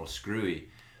seem a little screwy.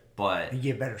 But you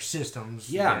get better systems.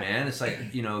 Yeah, man. It's like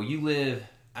you live.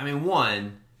 I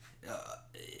mean,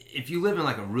 if you live in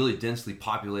like a really densely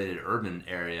populated urban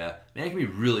area, man, it can be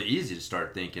really easy to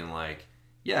start thinking like,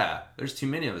 yeah, there's too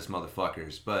many of us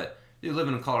motherfuckers. But you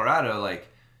living in Colorado, like,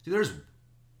 dude, there's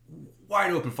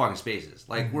wide open fucking spaces.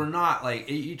 Like we're not like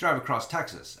you drive across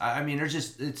Texas. I mean,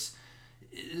 it's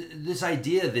this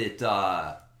idea that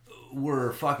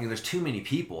there's too many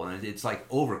people and it's like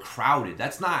overcrowded.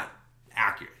 That's not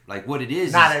accurate. Like what it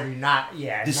is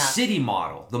city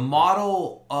model, the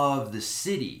model of the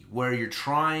city where you're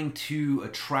trying to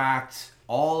attract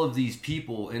all of these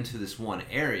people into this one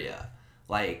area.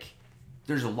 Like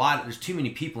there's too many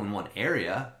people in one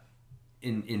area.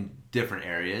 In different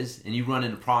areas, and you run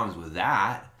into problems with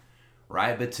that,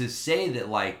 right? But to say that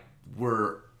like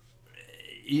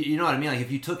you know what I mean? Like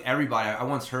if you took everybody, I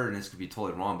once heard, and this could be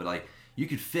totally wrong, but like you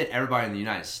could fit everybody in the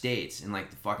United States in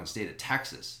like the fucking state of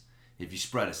Texas if you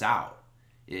spread us out.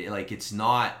 It's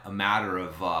not a matter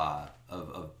of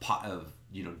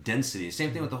density.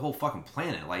 Same thing with the whole fucking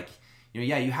planet. Like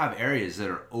you have areas that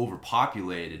are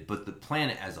overpopulated, but the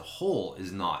planet as a whole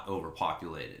is not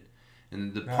overpopulated.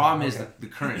 And the problem is that the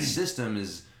current system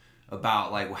is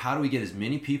about like, well, how do we get as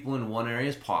many people in one area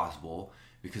as possible?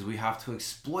 Because we have to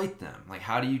exploit them. Like,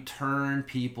 how do you turn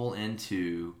people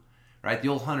into, right? The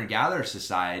old hunter-gatherer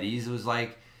societies, it was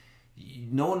like,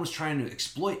 no one was trying to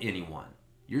exploit anyone.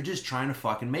 You're just trying to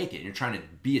fucking make it. You're trying to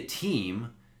be a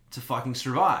team to fucking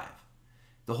survive.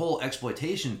 The whole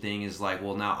exploitation thing is like,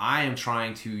 well, now I am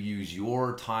trying to use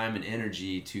your time and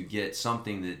energy to get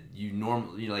something that you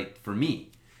normally, like, for me.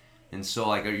 And so,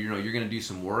 like, you're going to do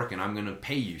some work and I'm going to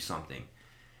pay you something.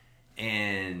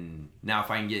 And now if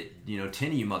I can get, you know, 10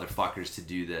 of you motherfuckers to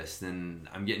do this, then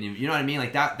I'm getting, you know what I mean?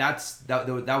 Like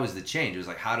that was the change. It was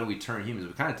like, how do we turn humans?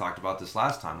 We kind of talked about this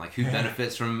last time. Like, who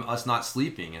benefits from us not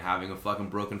sleeping and having a fucking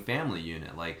broken family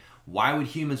unit? Like, why would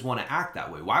humans want to act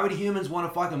that way? Why would humans want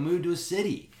to fucking move to a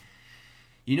city?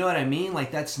 You know what I mean? Like,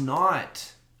 that's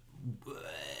not,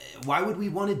 why would we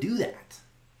want to do that?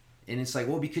 And it's like,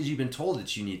 well, because you've been told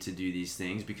that you need to do these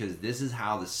things because this is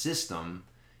how the system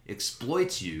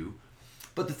exploits you.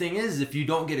 But the thing is, if you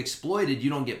don't get exploited, you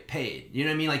don't get paid. You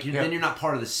know what I mean? Like, then you're not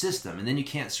part of the system, and then you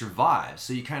can't survive.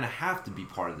 So you kind of have to be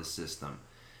part of the system.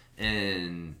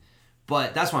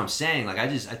 But that's what I'm saying. Like, I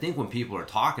think when people are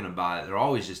talking about it, they're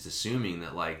always just assuming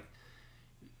that, like,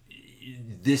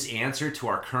 this answer to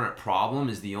our current problem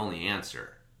is the only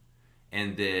answer.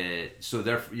 And that, so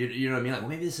therefore, you know what I mean? Like, well,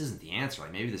 maybe this isn't the answer.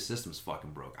 Like, maybe the system's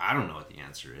fucking broke. I don't know what the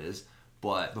answer is.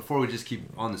 But before we just keep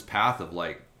on this path of,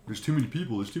 like, there's too many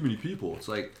people. It's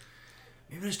like,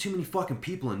 maybe there's too many fucking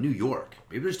people in New York.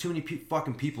 Maybe there's too many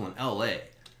fucking people in LA.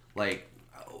 Like,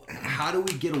 how do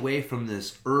we get away from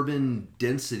this urban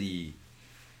density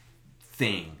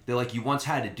thing that, like, you once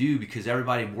had to do because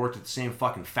everybody worked at the same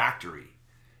fucking factory?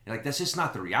 And, like, that's just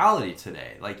not the reality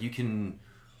today. Like, you can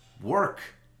work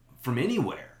from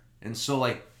anywhere. And so,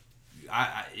 like,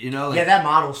 you know, like, that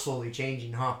model's slowly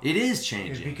changing, huh? It is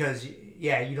changing. Because,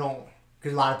 you don't,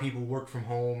 because a lot of people work from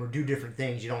home or do different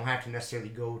things. You don't have to necessarily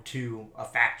go to a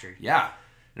factory. Yeah.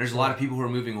 And there's a lot of people who are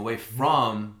moving away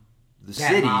from the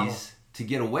cities model to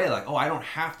get away. Like, oh, I don't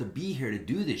have to be here to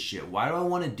do this shit. Why do I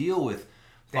want to deal with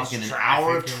fucking an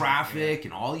hour of traffic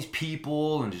and all these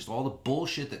people and just all the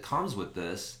bullshit that comes with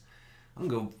this? I'm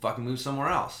going to go fucking move somewhere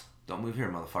else. Don't move here,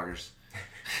 motherfuckers.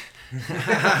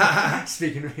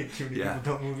 Speaking of it, too many people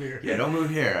don't move here. Yeah, don't move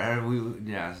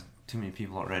here. Too many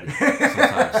people already.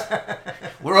 Sometimes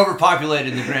we're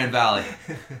overpopulated in the Grand Valley.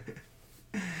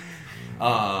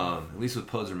 At least with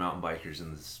poser mountain bikers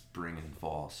in the spring and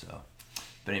fall. So,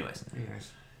 but anyways.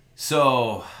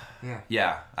 So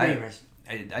yeah.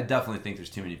 I definitely think there's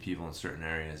too many people in certain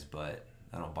areas, but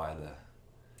I don't buy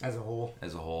the as a whole.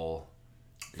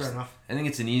 Fair enough. I think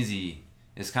it's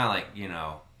it's kind of like, you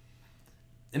know.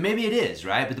 And maybe it is,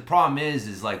 right? But the problem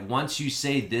is like once you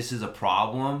say this is a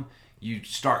problem, you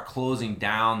start closing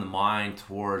down the mind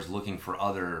towards looking for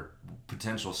other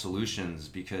potential solutions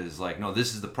because, like, no,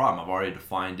 this is the problem. I've already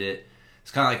defined it.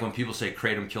 It's kind of like when people say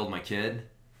Kratom killed my kid,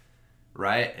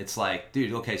 right? It's like,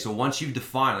 dude, okay, so once you've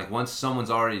defined, like once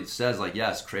someone's already says, like,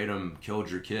 yes, Kratom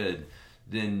killed your kid,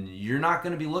 then you're not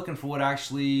going to be looking for what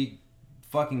actually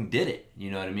fucking did it. You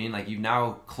know what I mean? Like, you've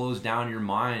now closed down your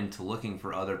mind to looking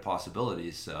for other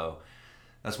possibilities. So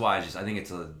that's why I think it's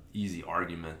an easy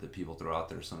argument that people throw out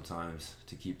there sometimes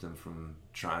to keep them from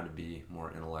trying to be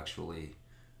more intellectually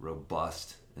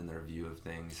robust in their view of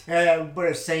things. But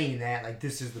it's saying that, like,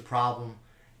 this is the problem.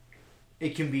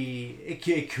 It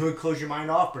could close your mind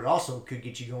off, but it also could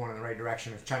get you going in the right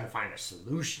direction of trying to find a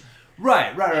solution.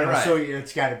 Right. So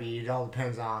it's got to be, it all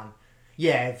depends on,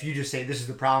 if you just say this is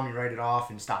the problem, you write it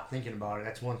off and stop thinking about it,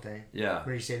 that's one thing. Yeah.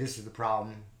 But you say this is the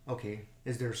problem, okay,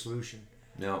 is there a solution?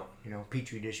 No. You know,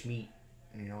 petri dish meat,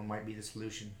 might be the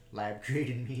solution. Lab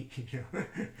created meat,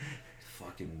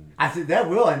 Fucking. I think that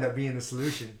will end up being the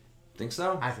solution. Think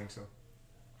so? I think so.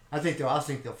 I think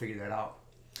they'll figure that out.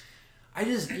 I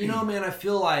just, man, I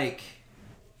feel like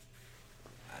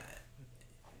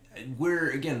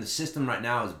the system right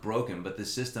now is broken, but the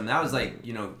system, that was like,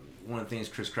 one of the things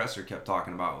Chris Kresser kept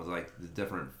talking about was like the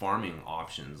different farming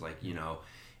options. Like,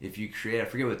 if you create, I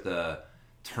forget what the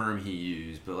term he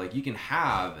used, but like you can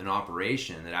have an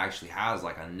operation that actually has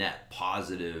like a net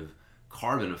positive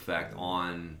carbon effect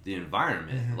on the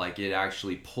environment. Mm-hmm. Like it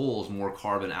actually pulls more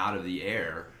carbon out of the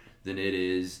air than it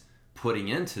is putting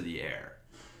into the air.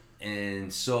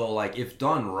 And so like if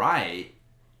done right,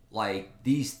 like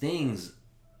these things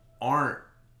aren't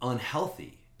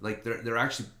unhealthy. Like they're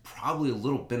actually probably a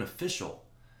little beneficial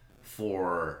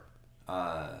for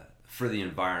the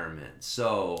environment.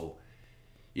 So,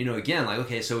 again, like,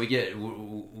 okay, so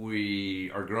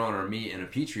we are growing our meat in a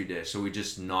petri dish, so we're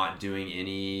just not doing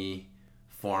any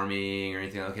farming or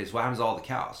anything. Okay, so what happens to all the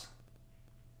cows?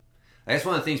 I guess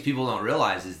one of the things people don't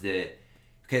realize is that,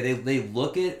 okay, they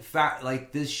look at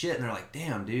like this shit and they're like,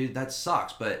 damn, dude, that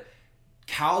sucks. But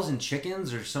cows and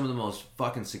chickens are some of the most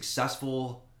fucking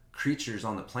successful creatures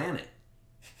on the planet.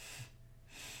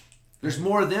 There's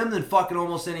more of them than fucking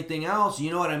almost anything else.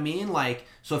 You know what I mean? Like,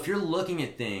 so if you're looking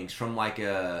at things from like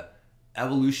a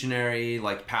evolutionary,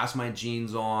 like pass my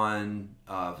genes on,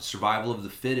 survival of the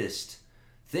fittest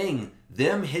thing,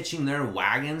 them hitching their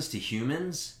wagons to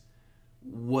humans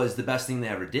was the best thing they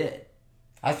ever did.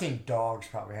 I think dogs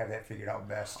probably have that figured out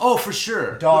best. Oh, for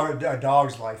sure. A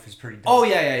dog's life is pretty dumb. Oh,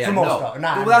 yeah. For most dogs.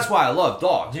 Well, that's why I love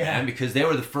dogs, Yeah. man, because they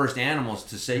were the first animals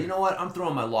to say, you know what, I'm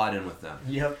throwing my lot in with them.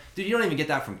 Yep. Dude, you don't even get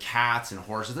that from cats and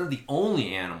horses. They're the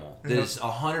only animal that is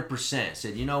 100%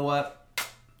 said, you know what,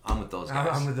 I'm with those guys.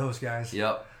 I'm with those guys.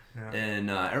 Yep. Yeah. And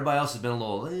everybody else has been a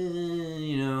little,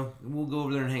 you know, we'll go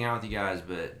over there and hang out with you guys,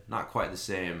 but not quite the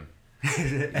same.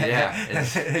 Yeah.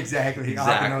 Exactly.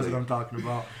 Hawk knows what I'm talking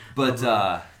about. But,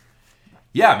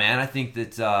 yeah, man, I think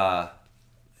that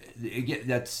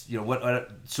that's, you know,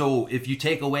 what. So if you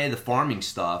take away the farming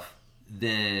stuff,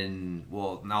 then,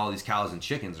 well, now all these cows and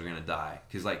chickens are going to die.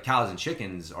 Because, like, cows and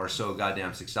chickens are so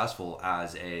goddamn successful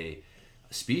as a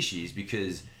species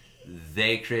because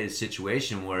they created a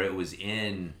situation where it was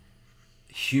in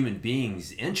human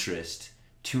beings' interest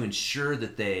to ensure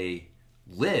that they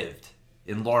lived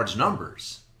in large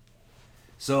numbers.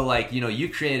 So, like, you know, you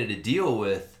created a deal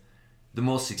with the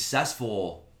most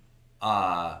successful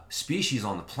species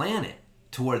on the planet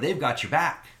to where they've got your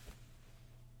back.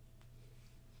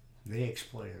 They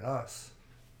exploited us.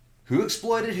 Who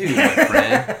exploited who, my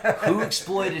friend? Who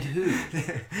exploited who?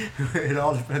 It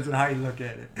all depends on how you look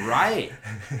at it. Right.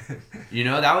 You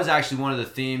know, that was actually one of the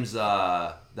themes,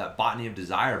 that Botany of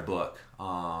Desire book.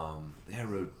 They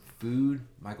wrote Food,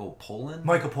 Michael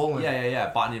Pollan.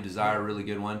 Yeah. Botany of Desire, really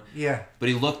good one. Yeah. But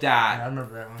he looked at I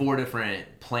remember that one. 4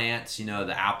 different plants, you know,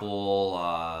 the apple,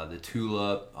 the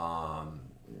tulip,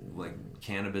 like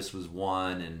cannabis was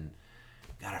one, and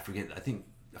God, I forget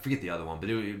the other one, but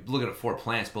looking at 4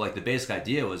 plants, but like the basic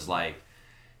idea was like,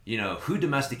 you know, who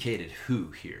domesticated who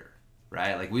here,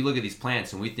 right? Like we look at these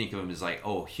plants and we think of them as like,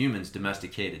 oh, humans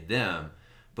domesticated them,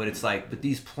 but it's like, but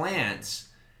these plants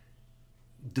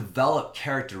develop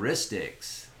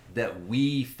characteristics that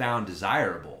we found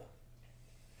desirable,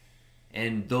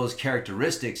 and those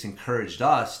characteristics encouraged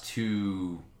us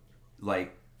to,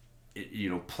 like, you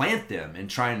know, plant them and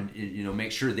try and, you know,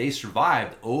 make sure they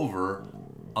survived over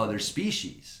other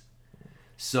species.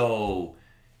 So,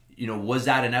 you know, was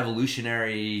that an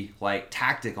evolutionary, like,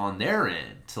 tactic on their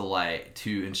end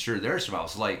to ensure their survival?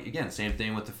 So, like, again, same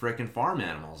thing with the frickin' farm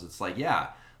animals. It's like, yeah,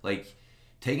 like,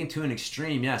 taken to an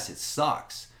extreme, yes, it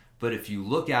sucks. But if you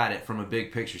look at it from a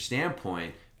big picture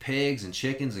standpoint, pigs and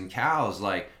chickens and cows,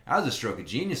 like, that was a stroke of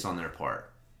genius on their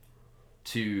part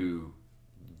to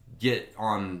get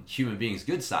on human beings'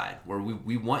 good side, where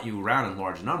we want you around in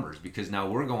large numbers, because now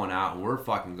we're going out and we're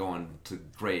fucking going to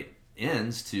great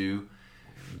ends to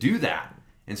do that.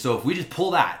 And so if we just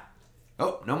pull that,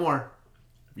 oh, no more,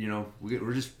 you know,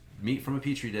 we're just meat from a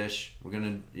petri dish.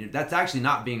 That's actually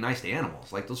not being nice to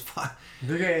animals. Like those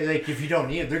they're gonna, like, if you don't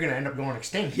need it, they're gonna end up going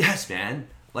extinct. Yes, man.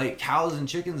 Like cows and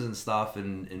chickens and stuff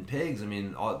and pigs. I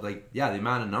mean, all, like, yeah, the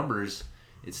amount of numbers,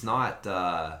 it's not,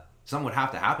 something would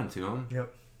have to happen to them.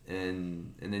 Yep.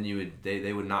 And then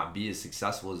they would not be as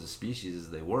successful as a species as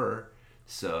they were.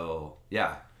 So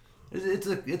yeah,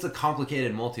 it's a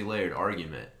complicated, multi-layered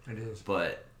argument. It is.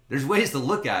 But there's ways to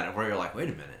look at it where you're like, wait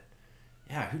a minute,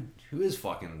 yeah, who is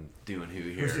fucking doing who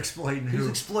here? Who's exploiting who? Who's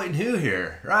exploiting who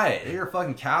here? Right, you're a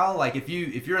fucking cow. Like if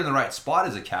you're in the right spot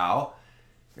as a cow,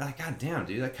 you're like, God damn,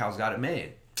 dude, that cow's got it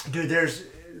made. Dude,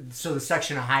 the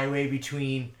section of highway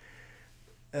between,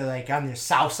 like, on the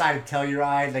south side of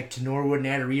Telluride, like to Norwood and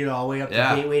Adorita, all the way up to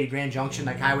Gateway to Grand Junction,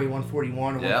 like Highway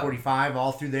 141 or 145,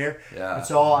 all through there. Yeah.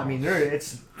 It's all, I mean,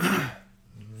 it's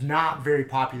not very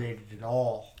populated at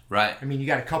all. Right. I mean, you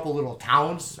got a couple little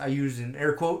towns, I use in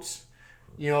air quotes,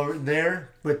 you know, there,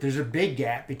 but there's a big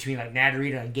gap between, like,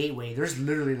 Nadarita and Gateway. There's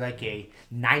literally, like, a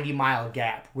 90-mile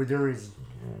gap where there is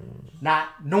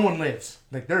no one lives.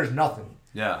 Like, there's nothing.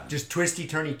 Yeah. Just twisty,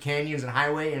 turny canyons and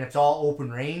highway, and it's all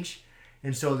open range.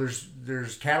 And so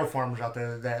there's cattle farmers out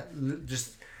there that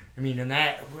just, I mean, in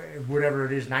that, whatever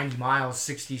it is, 90 miles,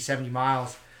 60, 70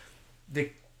 miles,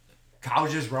 the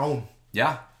cows just roam.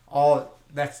 Yeah.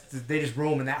 They just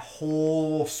roam in that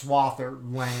whole swath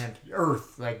of land,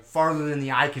 earth, like farther than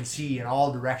the eye can see in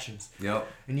all directions. Yep.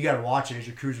 And you got to watch it as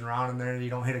you're cruising around in there and you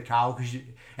don't hit a cow, because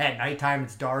at nighttime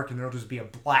it's dark and there'll just be a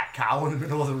black cow in the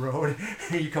middle of the road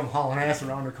and you come hauling ass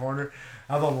around the corner.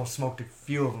 I've almost smoked a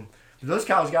few of them. But those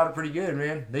cows got it pretty good,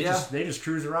 man. They just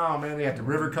cruise around, man. They got the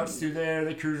river cuts through there.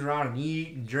 They cruise around and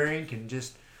eat and drink and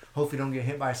just hopefully don't get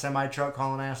hit by a semi-truck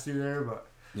hauling ass through there. But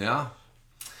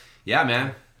yeah,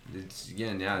 man. It's,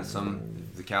 again, yeah,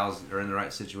 the cows are in the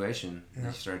right situation. Yeah.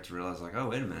 You start to realize, like, oh,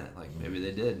 wait a minute, like, maybe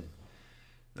they did.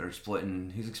 They're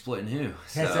exploiting, who's exploiting who?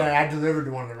 So. I delivered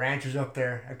to one of the ranchers up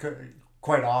there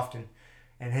quite often,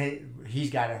 and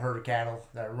he's got a herd of cattle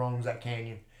that roams that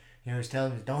canyon. he was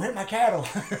telling me, "Don't hit my cattle."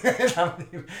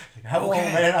 I won't,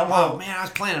 Okay. man. I Oh won't. man, I was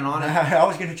planning on it. I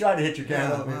was gonna try to hit your Yeah,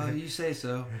 cattle. well, you say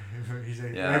so. He's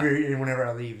like, Yeah. whenever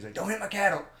I leave, he's like, "Don't hit my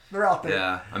cattle. They're out there."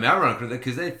 Yeah, I mean, I run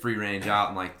because they free range out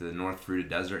in like the North Fruita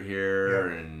Desert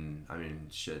here, Yeah. and I mean,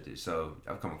 shit, dude. So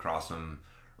I've come across them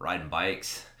riding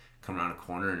bikes, come around a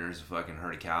corner, and there's a fucking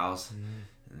herd of cows.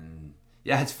 And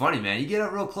yeah, it's funny, man. You get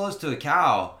up real close to a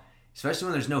cow, especially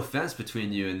when there's no fence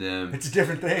between you and them, It's a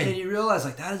different and thing. you realize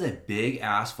like that is a big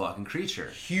ass fucking creature.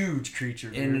 Huge creature,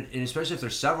 dude. And especially if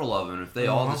there's several of them, if they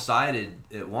all Uh-huh. decided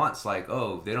at once, like,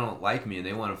 oh, they don't like me and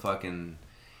they want to fucking,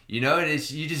 you know, and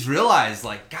it's, you just realize,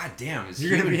 like, god damn, as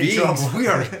You're gonna human be in beings, trouble. we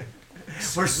are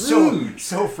We're screwed.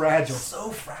 so fragile. so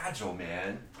fragile,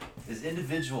 man. As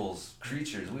individuals,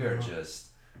 creatures, we are just,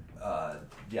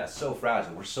 so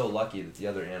fragile. We're so lucky that the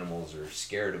other animals are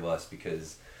scared of us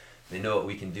because they know what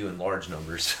we can do in large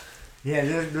numbers. Yeah,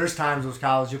 there's times those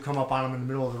cows, you'll come up on them in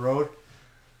the middle of the road,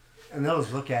 and they'll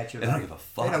just look at you. They don't give a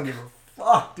fuck. They don't give a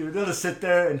fuck, dude. They'll just sit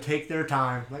there and take their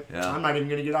time. Like, Yeah. I'm not even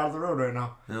gonna get out of the road right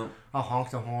now. No. I'll honk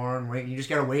the horn, wait. You just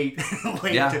gotta wait,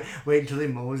 Yeah. wait until they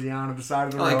mosey on to the side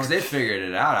of the Like, road. 'cause they figured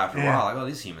it out after a Yeah. while. Like, oh,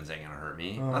 these humans ain't gonna hurt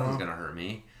me. Uh-huh. Nothing's gonna hurt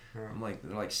me. Yeah. I'm like,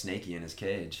 they're like Snakey in his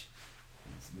cage.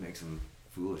 It makes them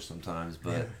foolish sometimes,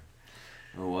 but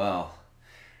oh well.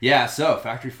 Yeah. So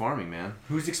factory farming, man.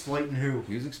 Who's exploiting who?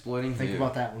 Who's exploiting Think who?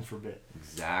 about that one for a bit.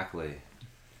 Exactly.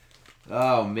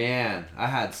 Oh man, I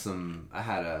had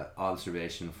a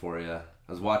observation for you.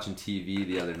 I was watching TV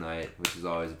the other night, which is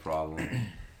always a problem,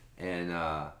 and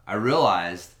I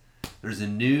realized there's a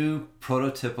new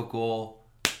prototypical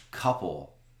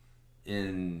couple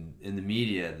in the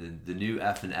media, the new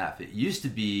F and F. It used to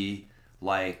be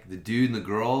like the dude and the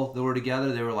girl that were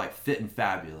together, they were like fit and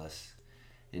fabulous,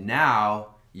 and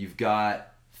now you've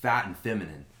got fat and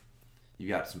feminine. You've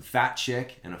got some fat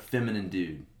chick and a feminine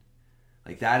dude.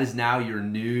 Like that is now your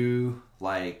new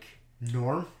like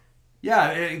Norm? yeah,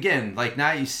 again, like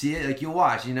now you see it, like you'll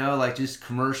watch, you know, like just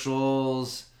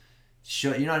commercials,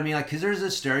 show, you know what I mean? Like, cause there's a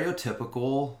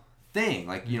stereotypical thing,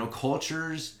 like, you know,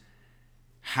 cultures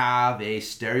have a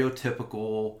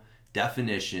stereotypical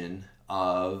definition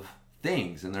of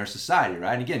things in their society,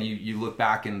 right? And again, you look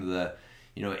back into the,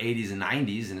 you know, 80s and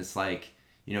 90s and it's like,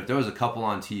 you know, if there was a couple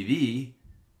on TV,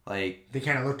 like They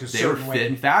kind of looked a they were certain fit way.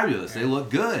 and fabulous. They look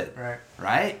good. Right.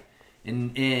 Right?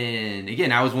 And again,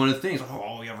 that was one of the things,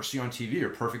 all we ever see on TV are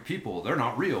perfect people. They're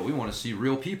not real. We want to see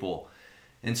real people.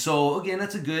 And so, again,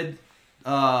 that's a good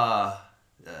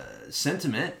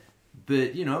sentiment.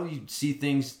 But, you know, you see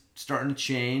things starting to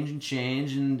change,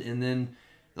 and then,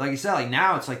 like I said, like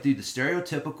now it's like, dude, the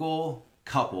stereotypical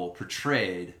couple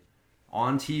portrayed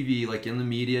on TV, like in the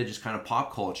media, just kind of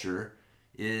pop culture,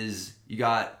 is you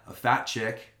got a fat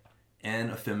chick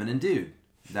and a feminine dude.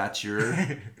 That's your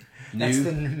That's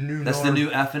the new That's the norm.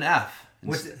 new F and F.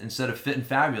 What's Instead of fit and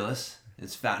fabulous,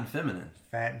 it's fat and feminine.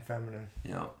 Fat and feminine.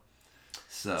 You know.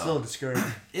 So It's a little discouraging.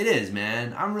 it is,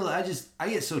 man. I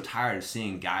get so tired of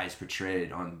seeing guys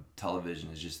portrayed on television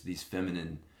as just these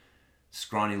feminine,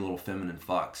 scrawny little feminine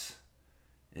fucks.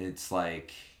 It's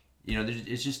like, you know,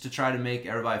 it's just to try to make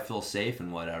everybody feel safe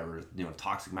and whatever, you know,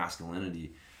 toxic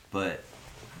masculinity. But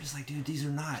I'm just like, dude,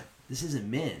 this isn't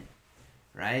men,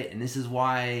 right? And this is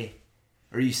why,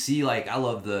 or you see, like, I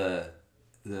love the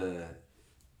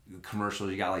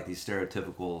commercials. You got like these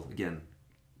stereotypical, again,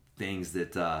 things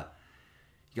that,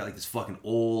 you got like this fucking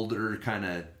older kind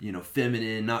of, you know,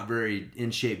 feminine, not very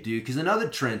in shape dude. Because another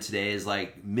trend today is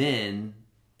like men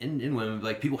and women,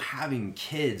 like people having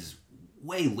kids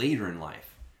way later in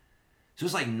life. So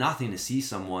it's like nothing to see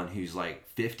someone who's like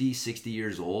 50, 60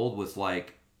 years old with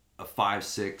like a 5,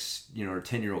 6, you know, or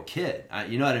 10-year-old kid.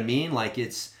 You know what I mean? Like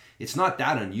it's not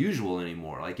that unusual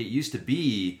anymore. Like it used to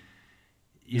be,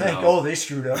 you know. Oh, they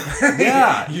screwed up.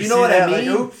 Yeah, you know what I mean?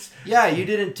 Like, oops. Yeah, you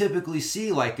didn't typically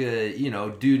see like a, you know,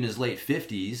 dude in his late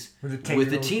 50s With a with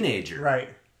a 10-year-old teenager. Right.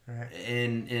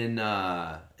 And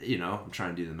you know, I'm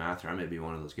trying to do the math here. I may be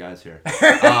one of those guys here.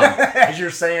 As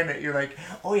you're saying it, you're like,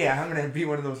 oh yeah, I'm going to be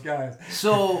one of those guys.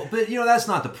 So, but you know, that's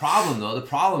not the problem though. The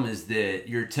problem is that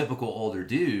your typical older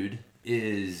dude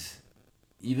is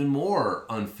even more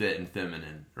unfit and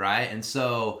feminine, right? And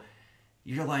so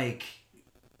you're like,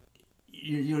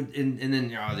 and then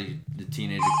you know, the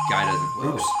teenager guy doesn't.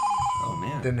 Whoa. Oops. Oh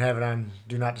man. Didn't have it on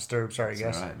Do Not Disturb. Sorry, It's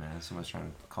guys. all right, man. Someone's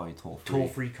trying to call you toll free.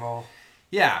 Toll-free call.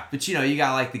 Yeah, but you know, you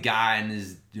got like the guy and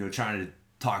his, you know, trying to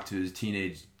talk to his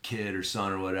teenage kid or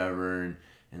son or whatever,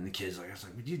 and the kid's like, I was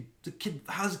like,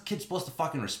 how's the kid supposed to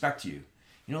fucking respect you?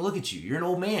 You know, look at you, you're an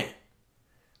old man.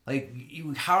 Like,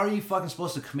 how are you fucking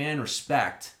supposed to command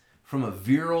respect from a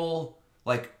virile,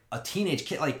 like a teenage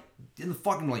kid, like in the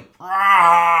fucking like,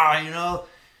 you know,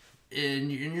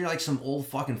 and you're like some old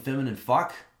fucking feminine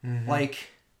fuck. Like,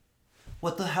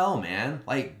 what the hell, man?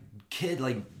 Like,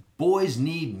 boys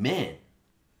need men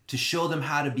to show them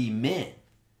how to be men.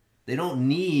 They don't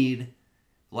need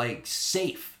like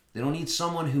safe. They don't need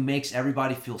someone who makes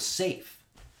everybody feel safe.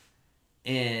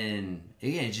 And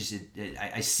again,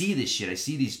 I see this shit. I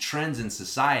see these trends in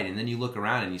society, and then you look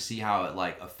around and you see how it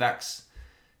like affects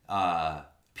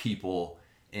people,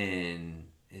 and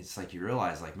it's like you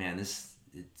realize, like, man,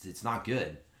 it's not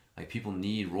good. Like, people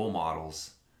need role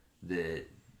models that,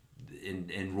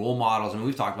 and role models. I mean,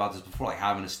 we've talked about this before, like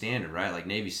having a standard, right? Like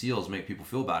Navy SEALs make people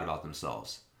feel bad about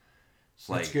themselves. It's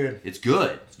like, That's good. It's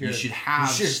good. It's good. You should have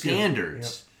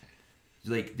standards.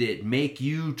 Like that make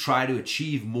you try to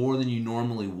achieve more than you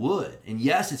normally would. And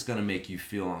yes, it's going to make you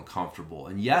feel uncomfortable.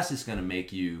 And yes, it's going to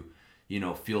make you,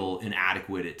 feel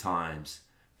inadequate at times.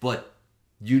 But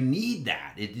you need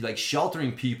that. Like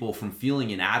sheltering people from feeling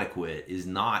inadequate is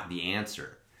not the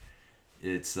answer.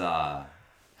 It's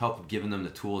help giving them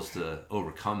the tools to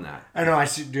overcome that. I know. I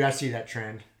see that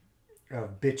trend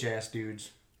of bitch ass dudes.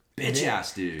 Bitch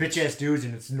ass dudes,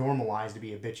 and it's normalized to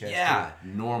be a bitch ass dude. Yeah,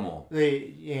 normal.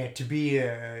 To be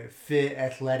a fit,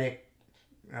 athletic,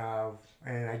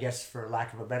 and I guess for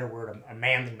lack of a better word, a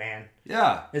manly man.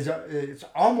 Yeah, it's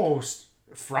almost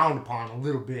frowned upon a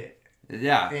little bit.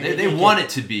 Yeah, they want it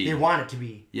to be. They want it to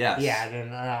be. Yes. Yeah,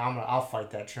 then I'll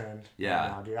fight that trend.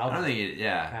 Yeah, no, dude, I don't think it.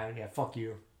 Yeah. Yeah, fuck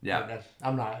you. Yeah,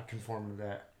 I'm not conforming to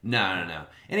that. No.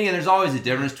 And again, there's always a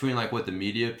difference between like what the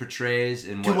media portrays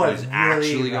and what was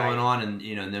actually going on, and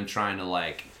and them trying to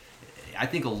like. I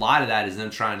think a lot of that is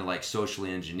them trying to like socially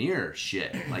engineer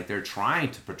shit. Like they're trying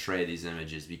to portray these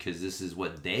images because this is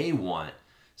what they want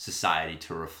society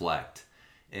to reflect.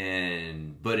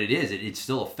 But it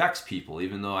still affects people,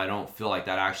 even though I don't feel like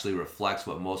that actually reflects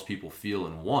what most people feel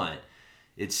and want.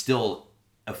 It still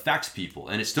affects people,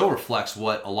 and it still reflects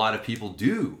what a lot of people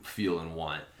do feel and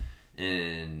want.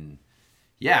 And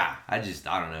yeah, I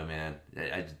don't know, man.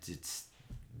 It's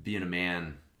being a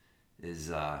man is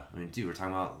dude, we were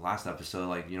talking about last episode,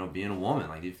 like, being a woman,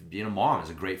 like being a mom is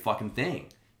a great fucking thing.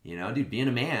 Dude, being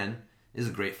a man is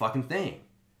a great fucking thing.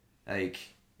 Like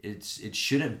it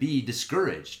shouldn't be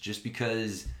discouraged just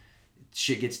because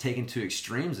shit gets taken to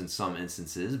extremes in some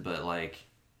instances, but like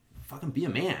fucking be a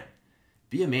man.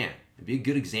 Be a man. Be a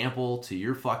good example to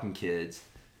your fucking kids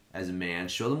as a man.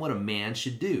 Show them what a man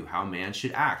should do, how a man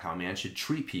should act, how a man should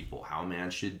treat people, how a man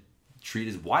should treat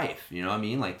his wife. You know what I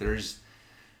mean? Like there's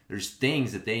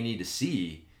things that they need to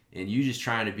see, and you just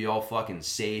trying to be all fucking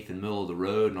safe and middle of the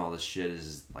road and all this shit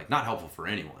is like not helpful for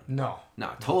anyone. No,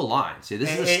 total line. See,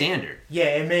 this is a standard.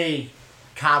 Yeah, it may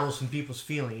coddle some people's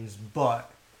feelings, but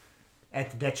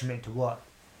at the detriment to what?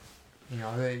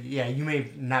 You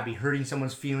may not be hurting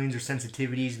someone's feelings or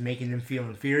sensitivities, making them feel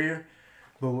inferior,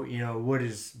 but what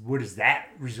is that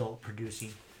result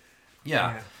producing?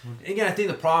 Yeah. Again, I think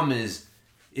the problem is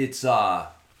it's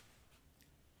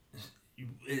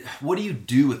what do you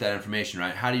do with that information,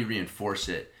 right? How do you reinforce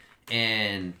it?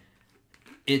 And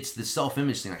it's the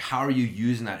self-image thing. Like, how are you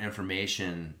using that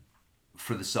information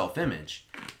for the self-image?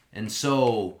 And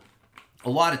so a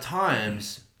lot of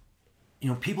times,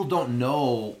 people don't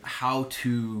know how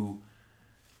to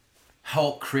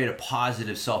help create a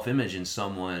positive self-image in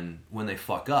someone when they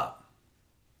fuck up,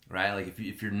 right? Like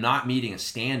if you're not meeting a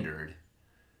standard,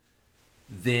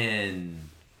 then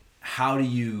how do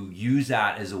you use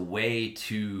that as a way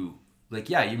to,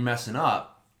 like, yeah, you're messing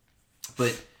up,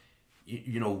 but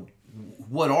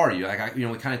what are you? Like, we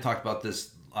kind of talked about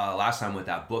this last time with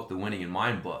that book, the Winning in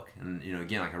Mind book, and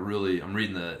again, like I'm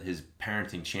reading his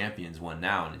Parenting Champions one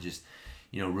now, and it just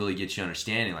really gets you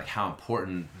understanding like how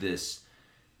important this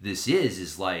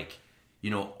is like,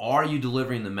 are you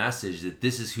delivering the message that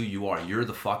this is who you are? You're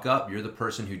the fuck up. You're the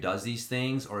person who does these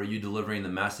things. Or are you delivering the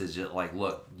message that like,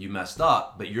 look, you messed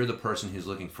up, but you're the person who's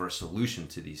looking for a solution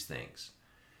to these things?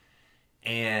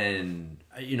 And,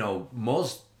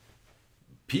 most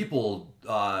people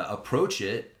approach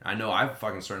it. I know I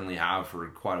fucking certainly have for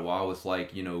quite a while with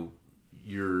like, you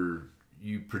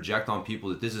project on people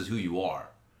that this is who you are,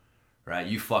 right?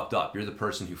 You fucked up. You're the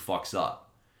person who fucks up.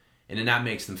 And then that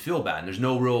makes them feel bad. And there's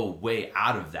no real way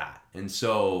out of that. And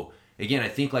so, again, I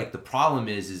think like the problem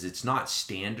is it's not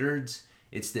standards.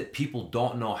 It's that people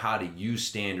don't know how to use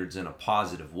standards in a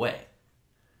positive way.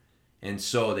 And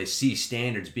so they see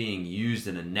standards being used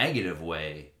in a negative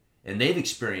way, and they've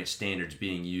experienced standards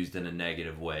being used in a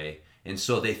negative way. And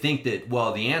so they think that,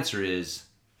 well, the answer is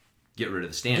get rid of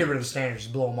the standards. Get rid of the standards,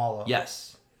 blow them all up.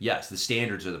 Yes. yes, the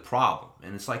standards are the problem.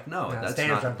 And it's like, no, that's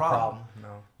standards not the aren't problem.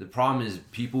 No. The problem is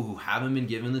people who haven't been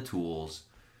given the tools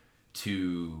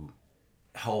to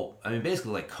help. I mean,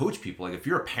 basically, like, coach people. Like, if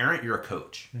you're a parent, you're a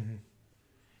coach.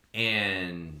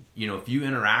 And, you know, if you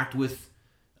interact with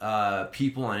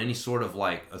people on any sort of,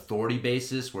 like, authority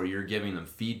basis where you're giving them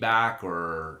feedback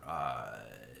or,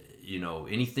 you know,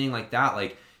 anything like that,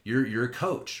 like, you're a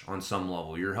coach on some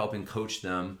level. You're helping coach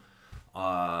them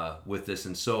with this.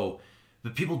 And so,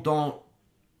 but people don't,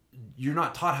 you're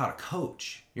not taught how to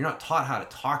coach. You're not taught how to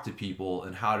talk to people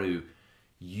and how to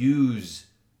use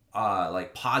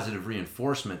like positive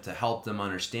reinforcement to help them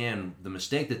understand the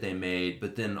mistake that they made,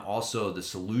 but then also the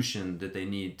solution that they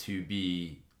need to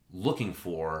be looking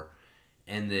for,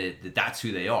 and that's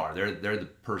who they are. They're the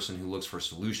person who looks for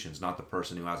solutions, not the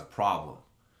person who has a problem.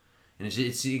 And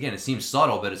it's again, it seems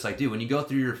subtle, but it's like, dude, when you go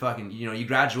through your fucking, you know, you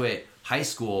graduate high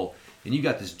school and you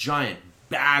got this giant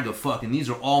bag of fucking, these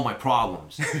are all my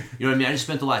problems. You know what I mean? I just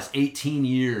spent the last 18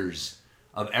 years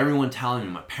of everyone telling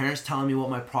me, my parents telling me what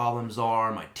my problems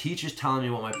are, my teachers telling me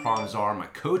what my problems are, my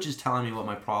coaches telling me what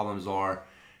my problems are.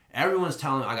 Everyone's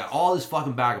telling me, I got all this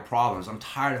fucking bag of problems. I'm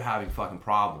tired of having fucking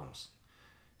problems.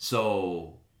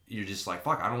 So you're just like,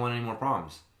 fuck, I don't want any more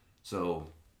problems. So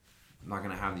I'm not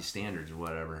going to have these standards or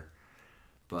whatever.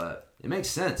 But it makes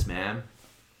sense, man.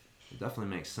 It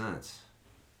definitely makes sense.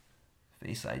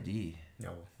 Face ID.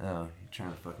 No. Oh, you're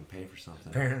trying to fucking pay for something.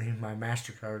 Apparently my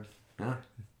MasterCard. Yeah.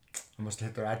 I must have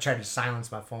hit there. I tried to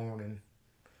silence my phone and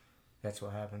that's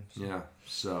what happened. So. Yeah.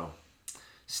 So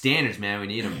standards, man, we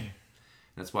need them.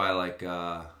 That's why I like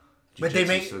but they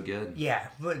make so good. Yeah,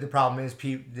 but the problem is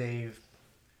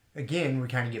again, we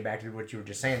kind of get back to what you were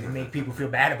just saying. They make people feel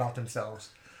bad about themselves.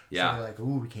 Yeah. So they're like,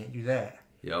 ooh, we can't do that.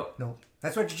 Yep. No.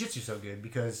 That's why jiu-jitsu's so good,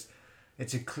 because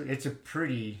it's a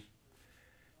pretty,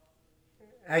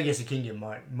 I guess it can get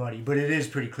muddy, but it is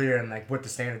pretty clear on like what the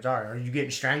standards are. Are you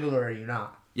getting strangled or are you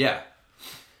not? Yeah.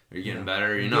 Are you getting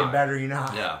better or you're not? Getting better or you're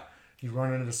not. Yeah. You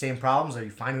run into the same problems? Are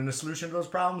you finding a solution to those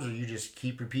problems? Or you just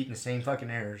keep repeating the same fucking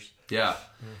errors? Yeah.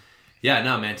 Yeah,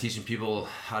 no, man. Teaching people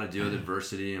how to deal with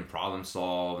adversity and problem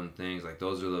solve and things like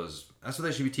that's what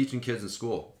they should be teaching kids in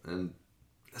school. And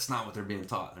that's not what they're being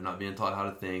taught. They're not being taught how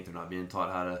to think. They're not being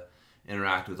taught how to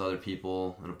interact with other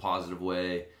people in a positive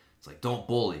way. It's like, don't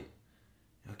bully.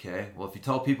 Okay. Well, if you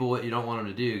tell people what you don't want them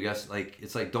to do, guess like,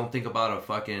 it's like, don't think about a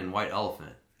fucking white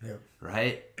elephant. Yep.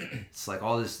 Right? It's like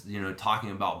all this, you know,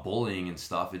 talking about bullying and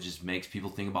stuff, it just makes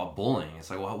people think about bullying. It's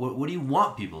like, well, what do you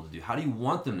want people to do? How do you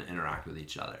want them to interact with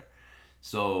each other?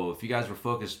 So if you guys were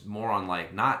focused more on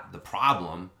like not the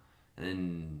problem,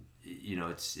 and you know,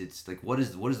 it's like what is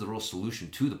the real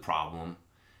solution to the problem?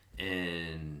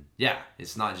 And yeah,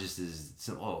 it's not just as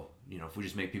simple. Oh, you know, if we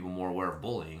just make people more aware of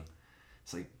bullying,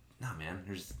 it's like, nah, man,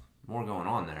 there's more going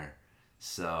on there.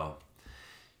 So.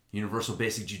 Universal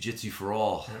Basic Jiu-Jitsu for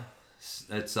all.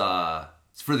 Yeah. It's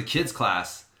for the kids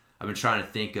class. I've been trying to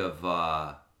think of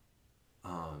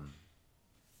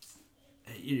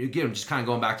again, just kind of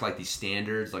going back to like these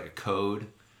standards, like a code.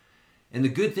 And the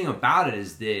good thing about it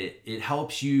is that it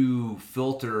helps you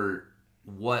filter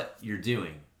what you're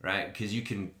doing, right? Because you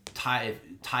can tie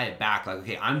it back. Like,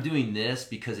 okay, I'm doing this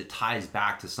because it ties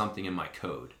back to something in my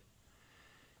code.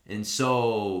 And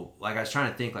so, like, I was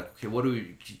trying to think, like,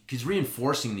 okay, because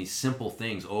reinforcing these simple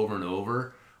things over and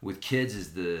over with kids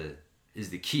is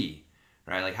the key,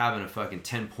 right? Like having a fucking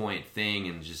 10-point thing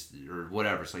and just, or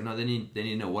whatever. It's like, no, they need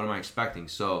to know, what am I expecting?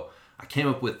 So I came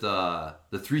up with the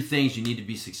 3 things you need to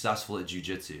be successful at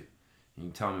jiu-jitsu. You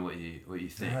can tell me what you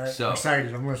think. All right. So, I'm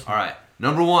excited. I'm listening. All right.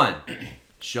 Number 1,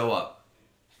 show up.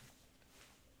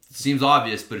 It seems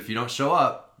obvious, but if you don't show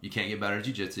up, you can't get better at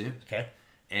jiu-jitsu. Okay.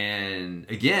 And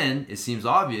again, it seems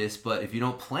obvious, but if you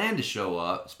don't plan to show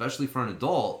up, especially for an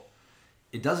adult,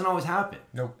 it doesn't always happen.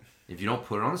 Nope. If you don't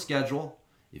put it on the schedule,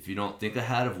 if you don't think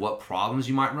ahead of what problems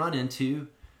you might run into,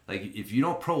 like if you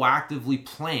don't proactively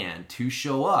plan to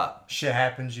show up. Shit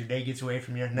happens, your day gets away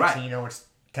from you. Next right. thing you know, it's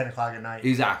 10 o'clock at night.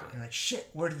 Exactly. You're like, shit,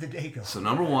 where did the day go? So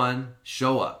number 1,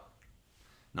 show up.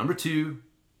 Number 2,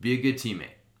 be a good teammate.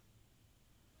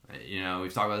 You know,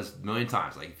 we've talked about this a million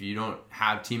times. Like, if you don't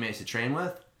have teammates to train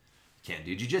with, you can't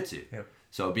do jiu-jitsu. Yep.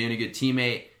 So being a good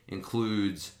teammate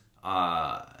includes,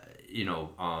 not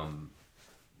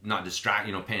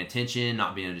paying attention,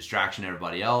 not being a distraction to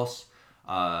everybody else.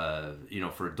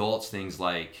 For adults, things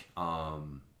like,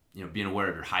 being aware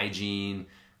of your hygiene,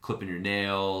 clipping your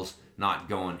nails, not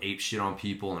going ape shit on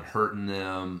people and hurting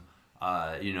them.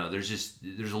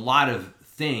 There's a lot of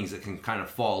things that can kind of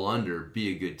fall under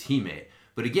be a good teammate.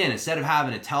 But again, instead of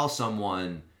having to tell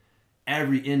someone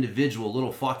every individual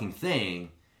little fucking thing,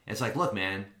 it's like, look,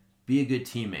 man, be a good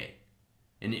teammate.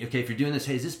 And okay, if you're doing this,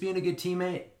 hey, is this being a good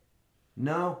teammate?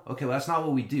 No? Okay, well, that's not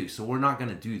what we do. So we're not going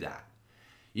to do that.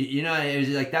 You know, it was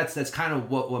like that's kind of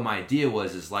what my idea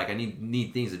was, is like I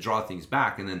need things to draw things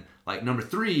back. And then like number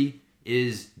 3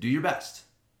 is do your best.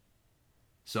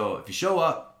 So if you show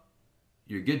up,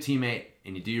 you're a good teammate,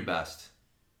 and you do your best,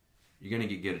 you're going to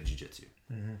get good at jiu-jitsu.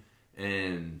 Mm-hmm.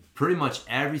 And pretty much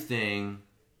everything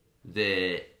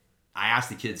that I ask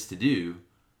the kids to do,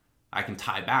 I can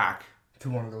tie back to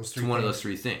one of those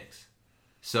 3 things.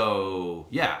 So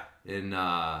yeah. And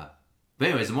but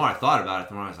anyways, the more I thought about it,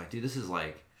 the more I was like, dude, this is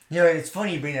like... You know, it's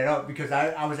funny you bring that up because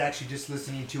I was actually just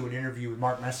listening to an interview with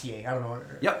Mark Messier. I don't know.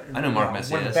 Yep, I know Mark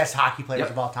Messier. One of the best hockey players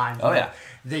of all time. Oh, yeah.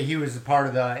 He was a part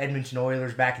of the Edmonton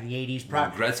Oilers back in the 80s.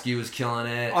 Gretzky was killing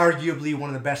it. Arguably one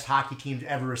of the best hockey teams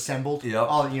ever assembled.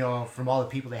 Yep. From all the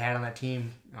people they had on that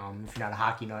team. If you're not a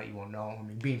hockey nut, you won't know. I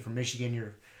mean, being from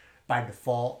Michigan, by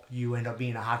default, you end up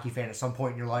being a hockey fan at some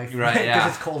point in your life. Right, yeah.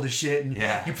 Because it's cold as shit. And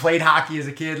you played hockey as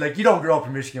a kid. Like, you don't grow up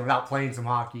in Michigan without playing some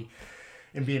hockey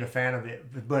and being a fan of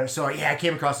it. So I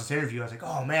came across this interview. I was like,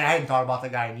 oh, man, I hadn't thought about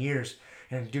that guy in years.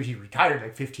 And, dude, he retired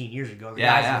like 15 years ago. The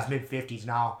guy's in his mid-50s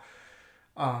now.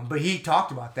 But he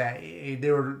talked about that. They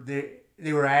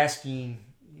were asking,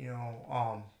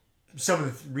 some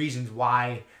of the reasons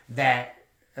why that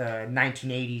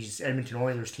 1980s Edmonton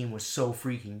Oilers team was so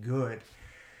freaking good.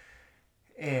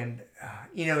 And,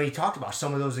 he talked about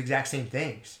some of those exact same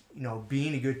things.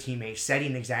 Being a good teammate,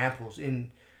 setting examples,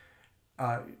 and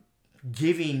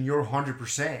giving your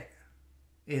 100%.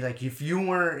 Like, if you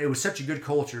weren't... It was such a good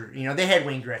culture. They had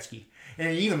Wayne Gretzky.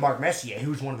 And even Mark Messier,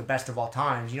 who's one of the best of all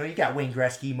times. You got Wayne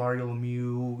Gretzky, Mario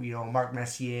Lemieux, Mark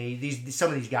Messier, some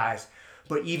of these guys.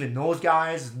 But even those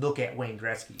guys, look at Wayne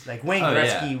Gretzky. Like, Wayne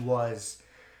Gretzky was...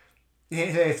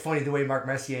 It's funny the way Mark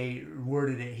Messier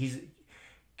worded it.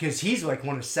 Because he's like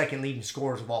one of the second leading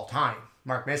scorers of all time.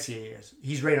 Mark Messier is.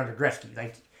 He's right under Gretzky.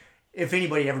 Like, if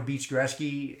anybody ever beats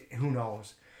Gretzky, who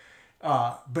knows?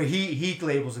 But he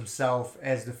labels himself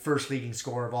as the first leading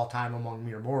scorer of all time among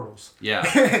mere mortals. Yeah.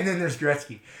 And then there's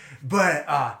Gretzky.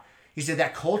 But he said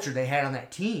that culture they had on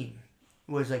that team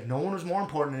was like no one was more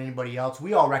important than anybody else.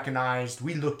 We all recognized,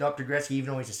 we looked up to Gretzky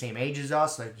even though he's the same age as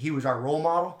us. Like, he was our role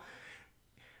model.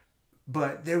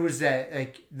 But there was that,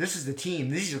 like, this is the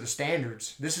team. These are the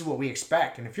standards. This is what we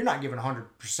expect. And if you're not giving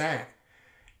 100%,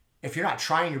 if you're not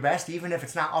trying your best, even if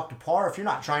it's not up to par, if you're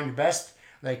not trying your best,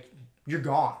 like, you're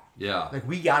gone. Yeah. Like,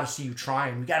 we got to see you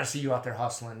trying. We got to see you out there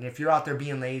hustling. And if you're out there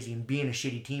being lazy and being a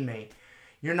shitty teammate,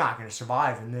 you're not going to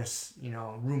survive in this,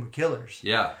 room of killers.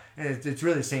 Yeah. And it's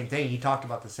really the same thing. He talked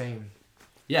about the same,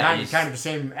 kind of the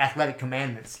same athletic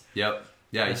commandments. Yep.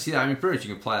 Yeah, you see that. I mean, pretty much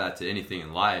you can apply that to anything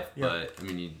in life. But, I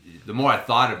mean, the more I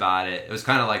thought about it, it was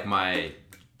kind of like my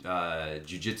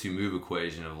jiu-jitsu move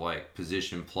equation of, like,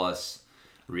 position plus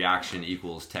reaction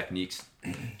equals techniques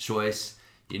choice.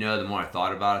 The more I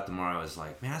thought about it, the more I was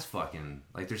like, man, that's fucking...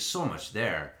 Like, there's so much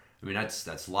there. I mean,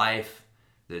 that's life.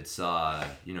 That's,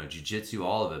 jiu-jitsu,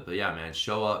 all of it. But, yeah, man,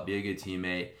 show up, be a good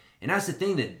teammate. And that's the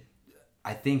thing that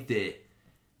I think that...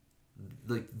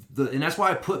 and that's why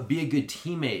I put be a good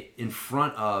teammate in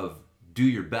front of do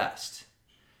your best,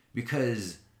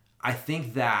 because I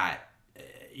think that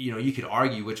you could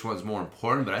argue which one's more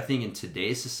important, but I think in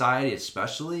today's society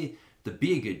especially, the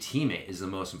be a good teammate is the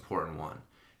most important one,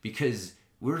 because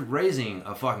we're raising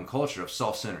a fucking culture of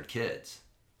self-centered kids,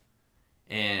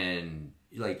 and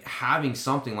like having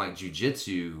something like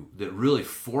jiu-jitsu that really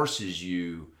forces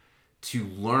you to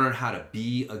learn how to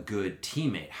be a good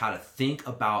teammate, how to think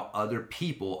about other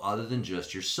people other than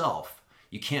just yourself.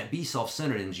 You can't be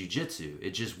self-centered in jiu-jitsu.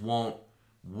 It just won't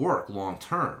work long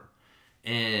term.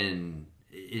 And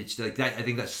it's like that. I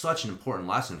think that's such an important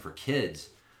lesson for kids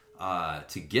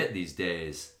to get these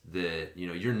days, that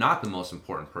you're not the most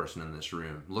important person in this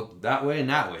room. Look that way and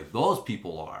that way. Those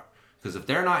people are. Because if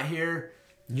they're not here,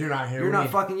 you're not here. You're not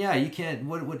fucking you can't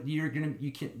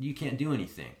you can't do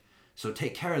anything. So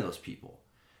take care of those people.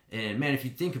 And man, if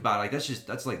you think about it, like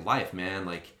that's like life, man.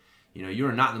 Like, you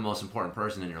are not the most important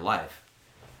person in your life.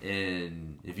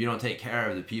 And if you don't take care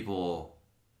of the people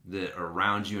that are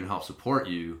around you and help support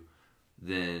you,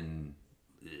 then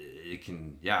it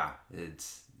can,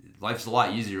 life's a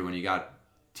lot easier when you got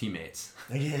teammates.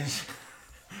 It is.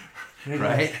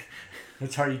 Right?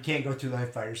 It's hard. You can't go through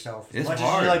life by yourself. As much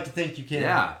hard. as you like to think you can.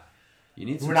 Yeah. You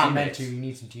need some We're not meant to. You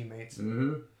need some teammates.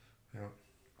 Mm-hmm. Yeah.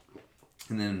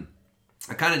 And then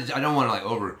I don't want to like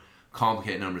over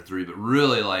complicate number 3, but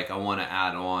really like I want to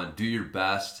add on, do your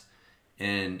best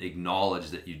and acknowledge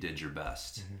that you did your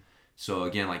best. Mm-hmm. So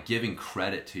again, like giving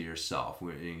credit to yourself.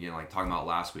 Again, like talking about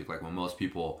last week, like when most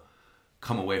people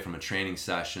come away from a training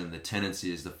session, the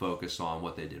tendency is to focus on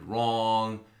what they did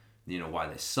wrong, why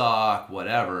they suck,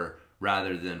 whatever,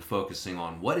 rather than focusing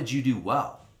on what did you do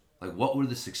well? Like, what were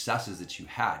the successes that you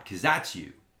had? Because that's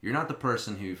you. You're not the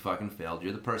person who fucking failed.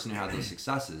 You're the person who had those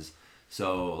successes.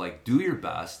 So, like, do your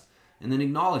best and then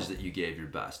acknowledge that you gave your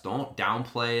best. Don't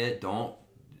downplay it. Don't,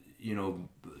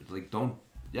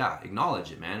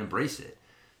 acknowledge it, man. Embrace it.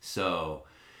 So,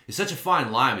 it's such a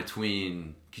fine line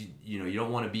between, you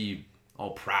don't want to be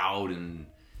all proud and,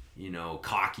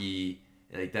 cocky.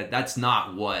 Like that's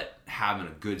not what having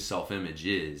a good self-image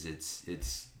is.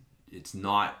 It's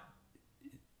not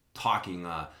talking,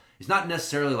 it's not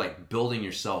necessarily like building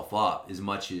yourself up as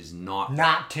much as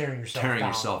not tearing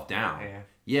yourself down.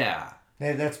 Yeah.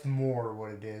 That's more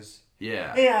what it is.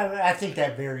 Yeah. Yeah, I think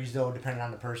that varies though, depending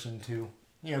on the person too.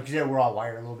 Because we're all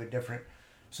wired a little bit different.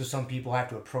 So some people have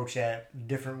to approach that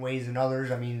different ways than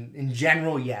others. I mean, in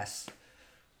general, yes.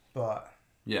 But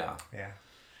yeah,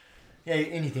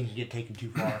 anything can get taken too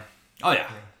far. Oh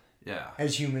yeah.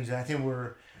 As humans, I think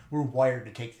we're wired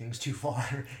to take things too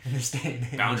far in this day and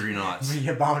age. Boundary knots.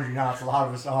 Yeah, boundary knots. A lot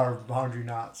of us are boundary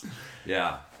knots.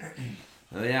 Yeah.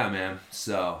 Yeah, man.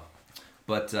 So,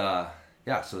 but so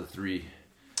the 3.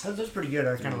 That's pretty good.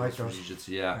 I kind of like those.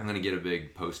 Yeah, I'm gonna get a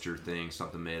big poster thing,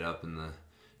 something made up in the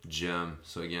gym.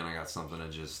 So again, I got something to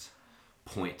just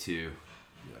point to.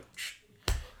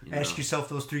 Ask yourself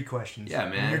those 3 questions. Yeah,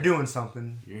 man. When you're doing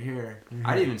something. You're here.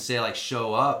 I'd even say like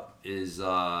show up is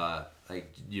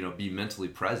be mentally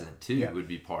present too. Yeah. Would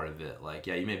be part of it. Like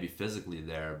you may be physically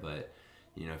there, but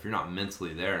if you're not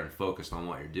mentally there and focused on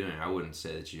what you're doing, I wouldn't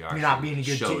say that you actually you're not being a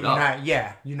good showed up.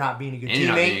 You're not being a good teammate. And you're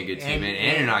not being a good teammate,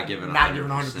 and you're not giving 100%. Not giving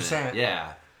 100%.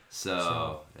 Yeah.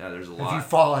 So there's a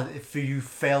lot. If you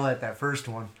fail at that first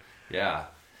one. Yeah.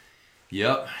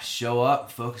 Yep. Show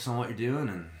up, focus on what you're doing,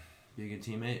 and be a good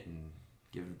teammate and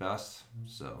give your best.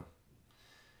 So,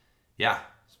 yeah,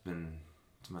 it's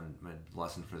my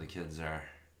lesson for the kids there.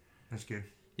 That's good.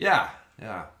 Yeah.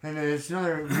 And it's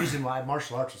another reason why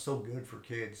martial arts is so good for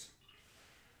kids.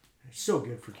 It's so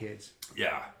good for kids.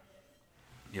 Yeah.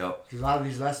 Yep. Because a lot of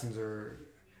these lessons are,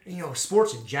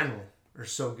 sports in general are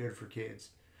so good for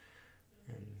kids.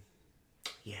 And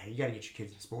yeah, you got to get your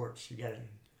kids in sports. You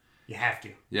have to.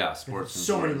 Yeah, sports.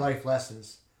 So many life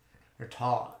lessons are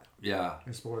taught. Yeah.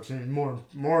 In sports, and more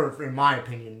in my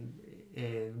opinion,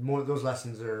 those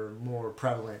lessons are more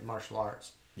prevalent in martial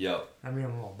arts. Yep. I mean,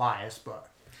 I'm a little biased, but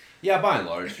yeah, by and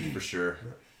large, for sure.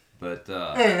 But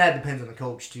and that depends on the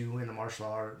coach too in the martial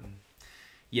art.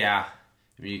 Yeah,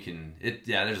 I mean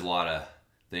there's a lot of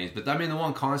things, but I mean the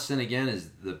one constant again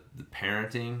is the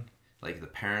parenting. Like the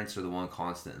parents are the one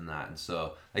constant in that, and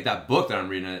so like that book that I'm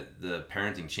reading, the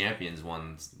Parenting Champions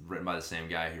one, written by the same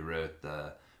guy who wrote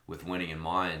With Winning in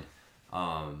Mind.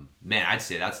 Man, I'd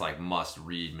say that's like must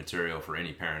read material for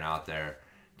any parent out there,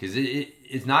 because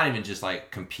it's not even just like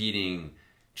competing,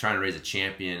 trying to raise a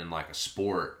champion in like a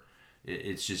sport.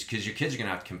 It's just because your kids are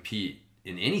gonna have to compete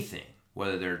in anything,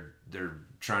 whether they're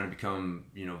trying to become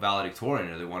valedictorian,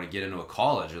 or they want to get into a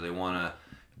college, or they want to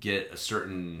get a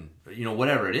certain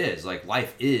whatever it is. Like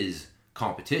life is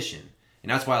competition,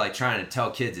 and that's why like trying to tell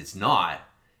kids it's not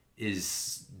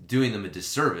is doing them a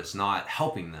disservice, not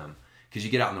helping them. Because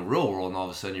you get out in the real world and all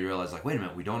of a sudden you realize like, wait a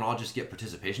minute, we don't all just get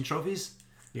participation trophies.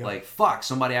 Yep. Like fuck,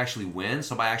 somebody actually wins,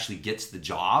 somebody actually gets the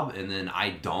job, and then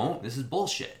I don't. This is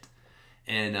bullshit.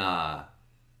 And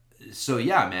so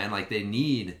yeah, man, like they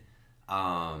need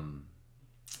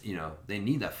they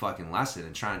need that fucking lesson,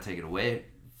 and trying to take it away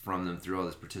from them through all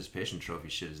this participation trophy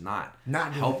shit is not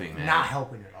helping, man. Not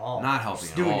helping at all. Not helping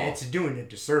at all. It's doing a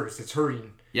disservice. It's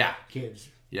hurting kids.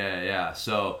 Yeah.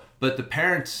 So, but the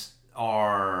parents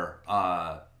are,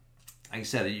 like I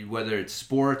said, whether it's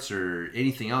sports or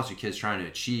anything else your kid's trying to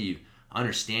achieve,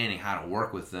 understanding how to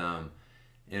work with them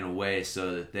in a way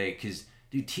so that because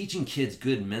teaching kids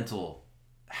good mental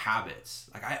habits,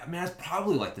 like I mean, that's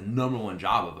probably like the number one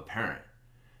job of a parent.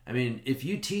 I mean, if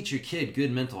you teach your kid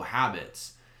good mental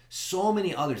habits, so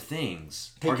many other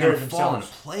things are going to fall into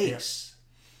place.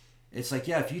 Yeah. It's like,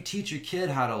 if you teach your kid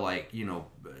how to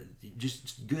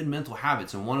just good mental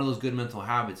habits, and one of those good mental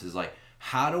habits is like,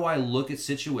 how do I look at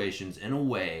situations in a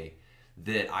way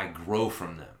that I grow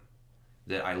from them,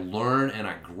 that I learn and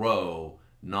I grow,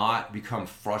 not become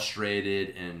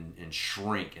frustrated and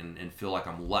shrink and feel like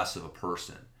I'm less of a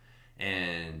person.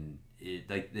 And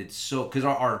it's so, because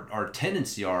our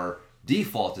tendency, our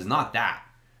default is not that.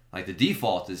 Like the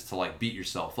default is to like beat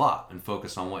yourself up and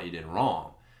focus on what you did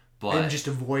wrong, and just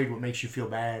avoid what makes you feel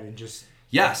bad, and just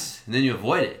and then you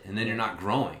avoid it, and then you're not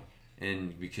growing,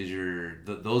 and because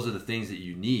those are the things that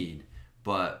you need.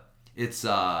 But it's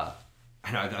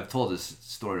I know I've told this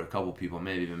story to a couple people,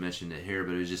 maybe even mentioned it here,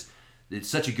 but it's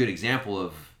such a good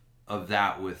example of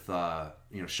that with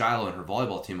Shiloh and her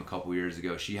volleyball team a couple years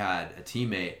ago. She had a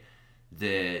teammate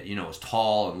that was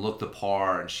tall and looked the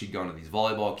part, and she'd gone to these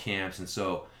volleyball camps, and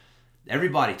so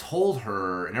everybody told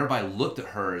her and everybody looked at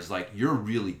her as like, you're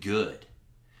really good.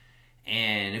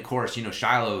 And of course,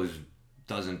 Shiloh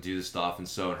doesn't do the stuff, and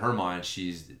so in her mind,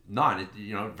 she's not. At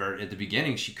the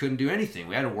beginning, she couldn't do anything.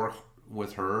 We had to work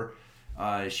with her.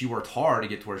 She worked hard to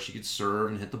get to where she could serve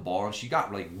and hit the ball, and she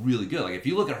got like really good. Like if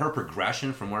you look at her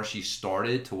progression from where she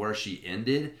started to where she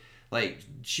ended, like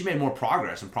she made more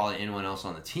progress than probably anyone else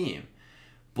on the team.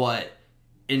 But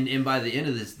and by the end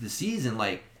of the season,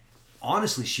 like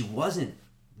honestly, she wasn't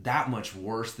that much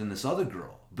worse than this other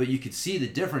girl. But you could see the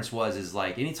difference is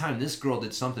like anytime this girl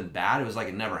did something bad, it was like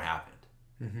it never happened.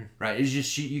 Mm-hmm. Right? It was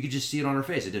just you could just see it on her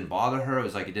face. It didn't bother her. It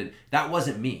was like it didn't. That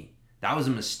wasn't me. That was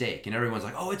a mistake. And everyone's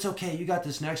like, oh, it's okay. You got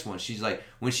this next one. She's like,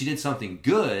 when she did something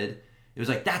good, it was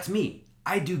like, that's me.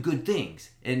 I do good things.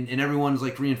 And everyone's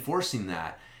like reinforcing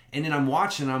that. And then I'm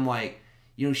watching, I'm like,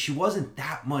 she wasn't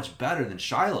that much better than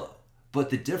Shiloh.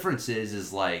 But the difference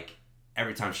is like,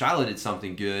 every time Shiloh did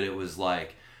something good, it was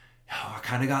like, oh, I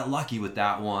kind of got lucky with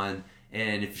that one.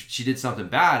 And if she did something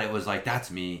bad, it was like, that's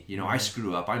me. I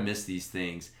screw up. I miss these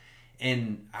things.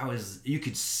 And you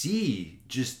could see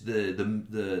just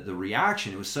the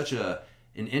reaction. It was such an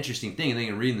interesting thing. And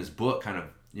then reading this book kind of,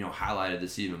 highlighted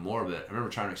this even more. But I remember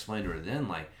trying to explain to her then,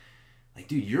 like,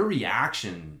 dude, your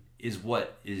reaction is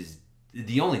what is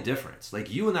the only difference.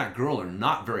 Like, you and that girl are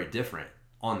not very different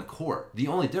on the court. The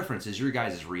only difference is your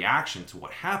guys' reaction to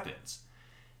what happens.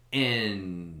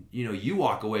 And, you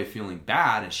walk away feeling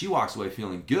bad and she walks away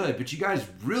feeling good. But you guys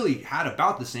really had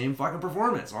about the same fucking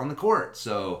performance on the court.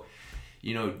 So,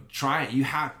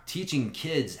 teaching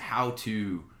kids how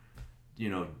to,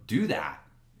 do that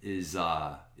is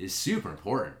super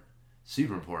important.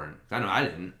 Super important. I know I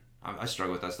didn't. I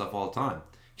struggle with that stuff all the time.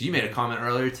 Because you made a comment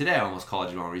earlier today, I almost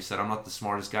called you on where you said I'm not the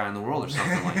smartest guy in the world or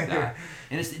something like that.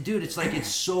 And it's like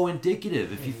it's so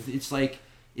indicative.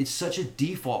 It's such a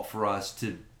default for us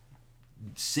to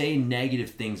say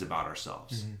negative things about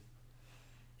ourselves. Mm-hmm.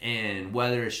 And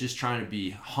whether it's just trying to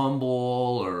be humble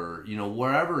or,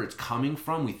 wherever it's coming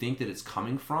from, we think that it's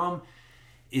coming from,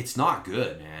 it's not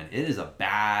good, man. It is a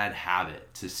bad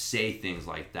habit to say things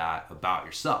like that about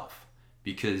yourself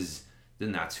because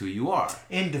then that's who you are.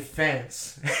 In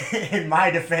my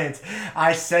defense,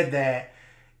 I said that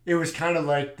it was kind of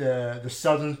like the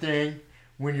Southern thing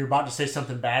when you're about to say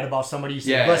something bad about somebody. You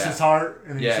say, bless his heart,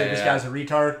 and then you say, this guy's a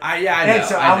retard. I know. And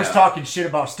so I was talking shit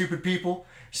about stupid people.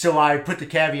 So I put the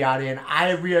caveat in.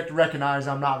 I recognize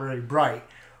I'm not very bright,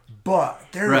 but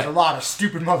there's a lot of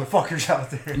stupid motherfuckers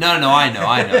out there. No, I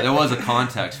know. There was a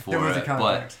context for it. There was a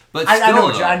context. But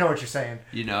still, I know what you're saying.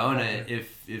 And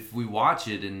if we watch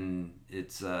it and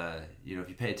it's, if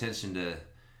you pay attention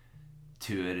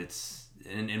to it, it's,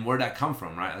 and where'd that come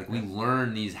from, right? Like we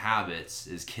learn these habits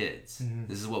as kids. Mm-hmm.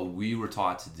 This is what we were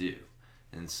taught to do.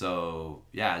 And so,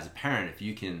 as a parent, if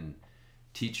you can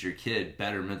teach your kid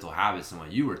better mental habits than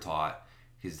what you were taught,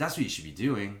 because that's what you should be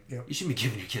doing. Yep. You shouldn't be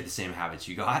giving your kid the same habits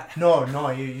you got. No,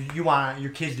 you want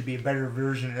your kids to be a better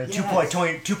version, a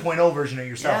 2.0 version of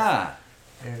yourself. Yeah.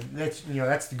 And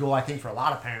that's the goal, I think, for a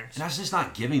lot of parents. And that's just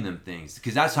not giving them things,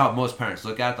 because that's how most parents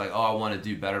look at it, like, oh, I want to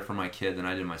do better for my kid than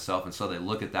I did myself, and so they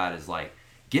look at that as like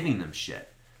giving them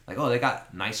shit. Like, oh, they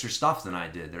got nicer stuff than I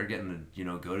did. They're getting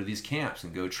to, go to these camps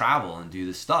and go travel and do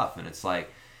this stuff, and it's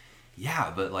like,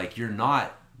 yeah, but like you're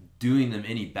not doing them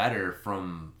any better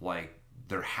from like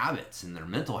their habits and their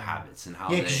mental habits and how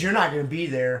because you're not going to be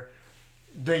there.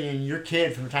 Your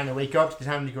kid, from the time they wake up to the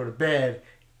time they go to bed,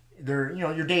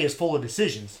 your day is full of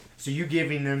decisions. So you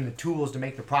giving them the tools to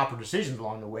make the proper decisions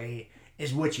along the way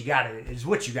is what you got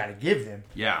to give them.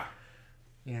 Yeah.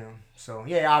 So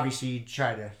obviously you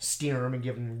try to steer them and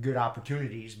give them good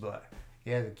opportunities, but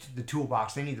the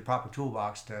toolbox, they need the proper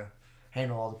toolbox to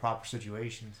handle all the proper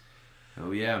situations.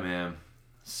 Oh yeah, man.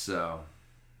 So,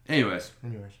 anyways,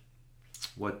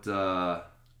 what? I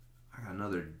got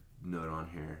another note on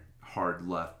here. Hard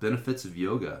left benefits of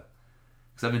yoga.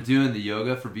 Because I've been doing the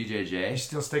yoga for BJJ. You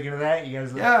still sticking to that? You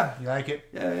guys? You like it?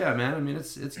 Yeah, man. I mean,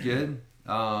 it's good.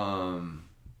 But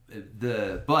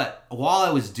while I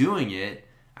was doing it,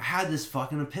 I had this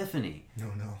fucking epiphany.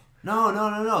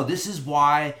 No. This is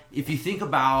why, if you think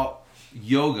about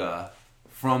yoga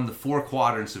from the 4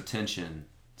 quadrants of tension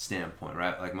standpoint,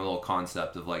 right? Like my little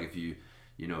concept of like if you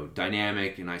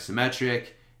dynamic and isometric,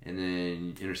 and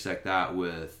then intersect that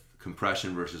with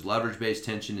compression versus leverage based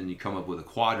tension, and you come up with a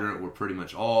quadrant where pretty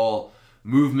much all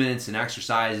movements and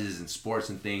exercises and sports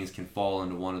and things can fall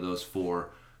into one of those 4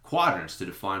 quadrants to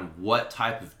define what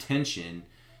type of tension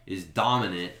is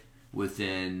dominant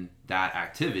within that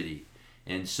activity.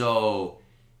 And so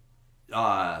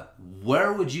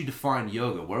where would you define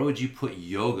yoga? Where would you put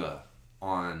yoga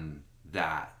on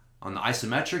that? On the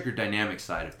isometric or dynamic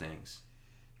side of things?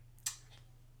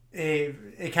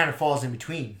 It kind of falls in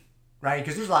between, right?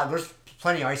 Because there's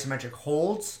plenty of isometric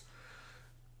holds.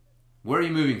 Where are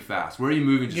you moving fast? Where are you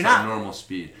moving just at normal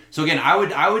speed? So again,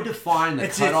 I would define the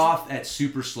cutoff at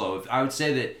super slow. I would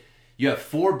say that you have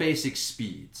 4 basic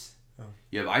speeds. Oh.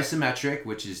 You have isometric,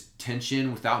 which is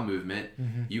tension without movement.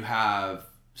 Mm-hmm. You have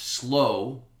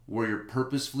slow, where you're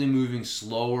purposefully moving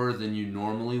slower than you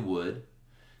normally would.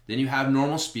 Then you have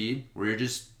normal speed, where you're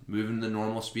just moving the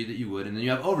normal speed that you would. And then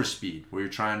you have overspeed, where you're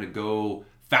trying to go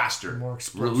faster,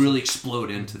 really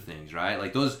explode into things, right?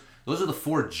 Like those are the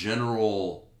 4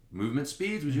 general movement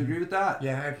speeds. Would you agree with that?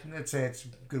 Yeah, I'd say it's a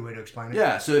good way to explain it.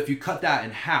 Yeah, so if you cut that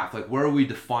in half, like where are we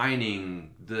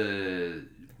defining the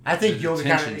I think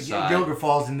yoga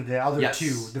falls into the other 2.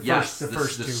 The first 2.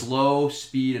 The slow,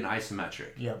 speed, and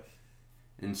isometric. Yep.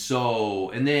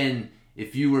 And then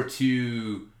if you were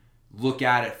to look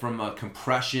at it from a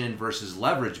compression versus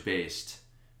leverage based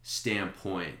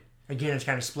standpoint. Again, it's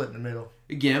kind of split in the middle.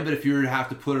 Again, but if you were to have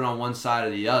to put it on one side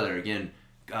or the other, again,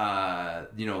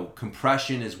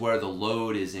 compression is where the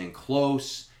load is in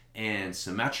close and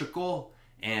symmetrical,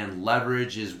 and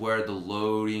leverage is where the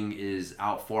loading is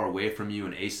out far away from you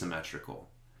and asymmetrical.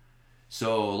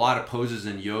 So a lot of poses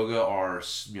in yoga are,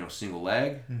 single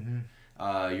leg. Mm-hmm.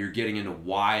 You're getting into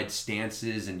wide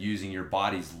stances and using your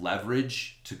body's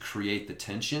leverage to create the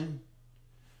tension.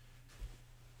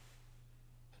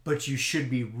 But you should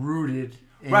be rooted.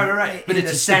 Right. But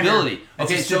it's a stability.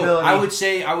 Okay, so I would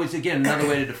say, again, another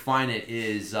way to define it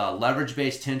is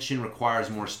leverage-based tension requires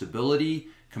more stability.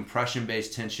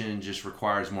 Compression-based tension just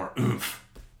requires more oomph.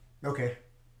 Okay.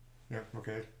 Yeah,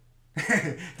 okay.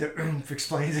 The oomph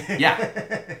explains it. Yeah.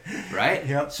 Right?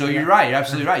 Yep. So you're right. You're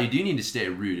absolutely right. You do need to stay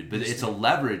rooted. But it's a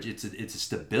leverage. It's a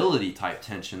stability type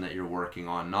tension that you're working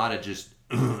on, not a just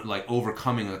like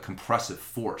overcoming a compressive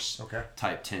force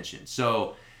type tension.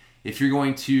 So if you're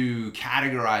going to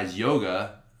categorize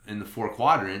yoga in the 4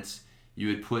 quadrants, you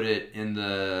would put it in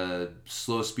the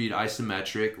slow speed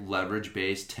isometric leverage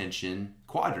based tension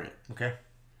quadrant. Okay.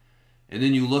 And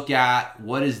then you look at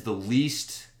what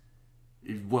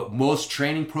most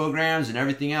training programs and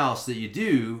everything else that you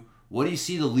do, what do you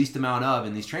see the least amount of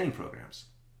in these training programs?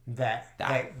 That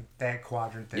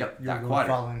quadrant that you're that going to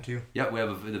fall into. Yep, we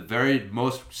have the very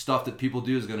most stuff that people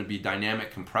do is going to be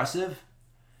dynamic compressive.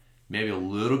 Maybe a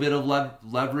little bit of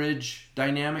leverage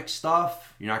dynamic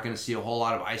stuff. You're not going to see a whole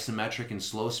lot of isometric and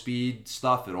slow speed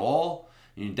stuff at all.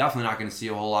 And you're definitely not going to see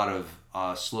a whole lot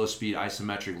of slow speed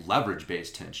isometric leverage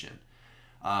based tension.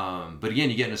 But again,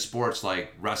 you get into sports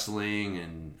like wrestling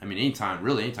and anytime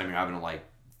you're having to like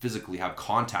physically have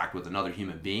contact with another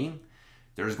human being,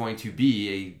 there's going to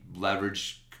be a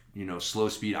leverage, slow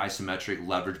speed isometric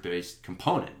leverage based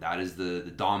component. That is the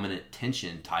dominant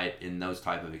tension type in those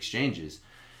type of exchanges.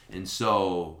 And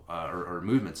so, or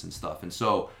movements and stuff. And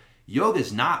so, yoga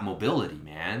is not mobility,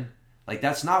 man. Like,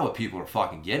 that's not what people are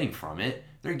fucking getting from it.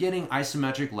 They're getting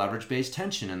isometric leverage-based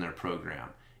tension in their program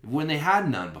when they had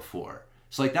none before.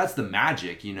 So, like, that's the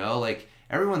magic, Like,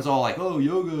 everyone's all like, oh,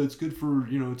 yoga, it's good for,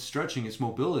 it's stretching, it's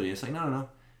mobility. It's like, no.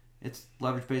 It's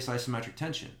leverage-based isometric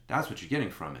tension. That's what you're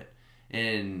getting from it.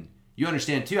 And you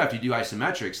understand, too, after you do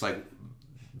isometrics, like,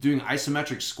 doing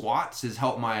isometric squats has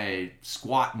helped my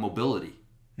squat mobility.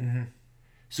 Mm-hmm.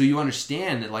 So you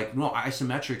understand that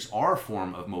isometrics are a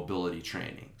form of mobility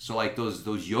training. So like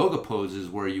those yoga poses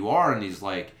where you are in these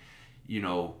isometric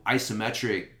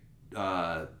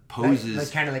poses,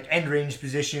 like kind of like end range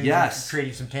positions,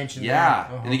 creating some tension. Yeah,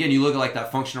 there. And again, you look at like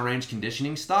that functional range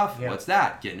conditioning stuff. Yeah. What's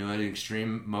that? Get into an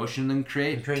extreme motion and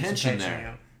create tension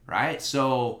there, right?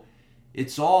 So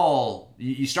it's all,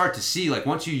 you start to see, like,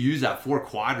 once you use that 4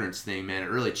 quadrants thing, man, it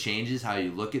really changes how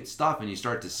you look at stuff, and you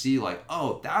start to see, like,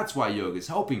 oh, that's why yoga is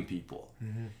helping people.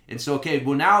 Mm-hmm. And so, okay,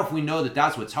 well, now if we know that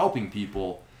that's what's helping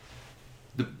people,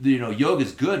 yoga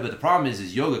is good, but the problem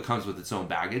is yoga comes with its own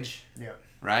baggage. Yeah.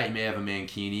 Right? You may have a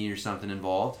mankini or something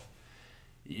involved.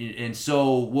 And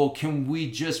so, well, can we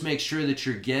just make sure that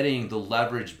you're getting the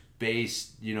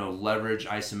leverage-based, leverage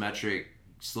isometric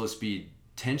slow speed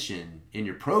tension in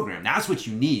your program? That's what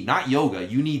you need, not yoga.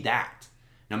 You need that.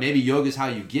 Now maybe yoga is how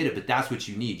you get it, but that's what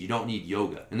you need. You don't need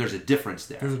yoga. And there's a difference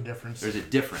there. There's a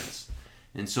difference.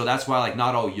 And so that's why like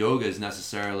not all yoga is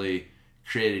necessarily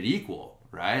created equal,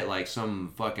 right? Like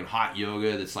some fucking hot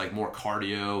yoga that's like more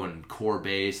cardio and core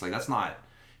based, like that's not,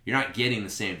 you're not getting the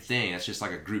same thing. It's just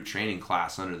like a group training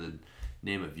class under the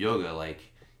name of yoga. Like,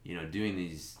 you know, doing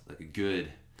these, like a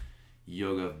good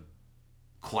yoga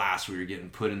class where you're getting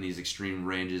put in these extreme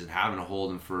ranges and having to hold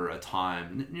them for a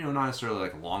time, you know, not necessarily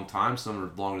like a long time, some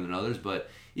are longer than others, but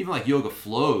even like yoga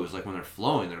flows, like when they're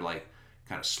flowing, they're like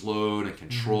kind of slowed and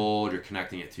controlled. You're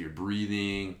connecting it to your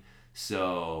breathing.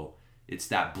 So it's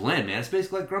that blend, man. It's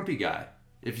basically like Grumpy Guy.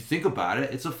 If you think about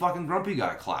it, it's a fucking Grumpy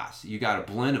Guy class. You got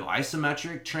a blend of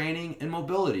isometric training and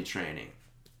mobility training.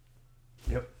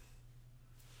 Yep.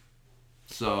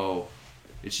 So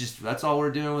it's just, that's all we're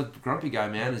doing with Grumpy Guy,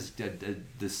 man, is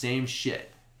the same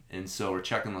shit. And so we're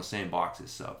checking those same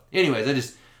boxes. So anyways,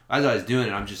 as I was doing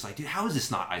it, I'm just like, dude, how is this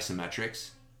not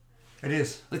isometrics? It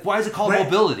is. Like, why is it called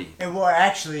mobility? Well,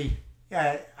 actually,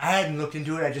 yeah, I hadn't looked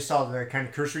into it. I just saw the kind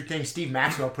of cursory thing. Steve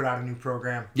Maxwell put out a new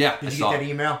program. Yeah, Did you get that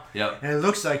email? Yep. And it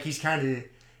looks like he's kind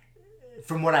of,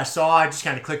 from what I saw, I just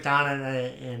kind of clicked on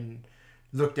it and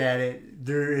looked at it.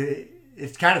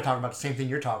 It's kind of talking about the same thing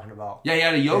you're talking about. Yeah, he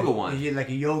had a yoga one. Like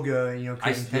a yoga,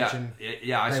 creating tension.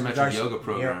 Yeah, isometric yoga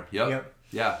program. Yep.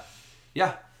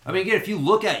 Yeah. I mean, again, if you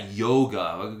look at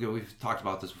yoga, we've talked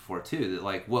about this before too, that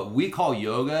like what we call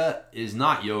yoga is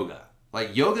not yoga.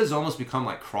 Like, yoga has almost become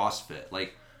like CrossFit.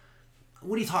 Like,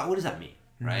 what does that mean?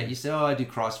 Right? You say, oh, I do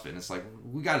CrossFit. And it's like,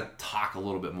 we got to talk a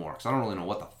little bit more because I don't really know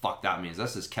what the fuck that means.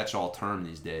 That's this catch-all term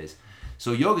these days.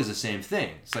 So yoga is the same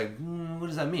thing. It's like, what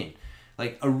does that mean?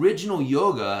 Like, original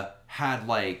yoga had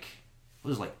like, what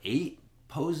was it, like 8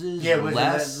 poses? Yeah, was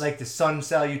less? It like the sun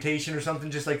salutation or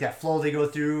something, just like that flow they go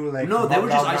through? Like, no, they were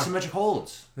just isometric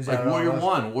holds. Like Warrior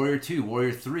 1, Warrior 2,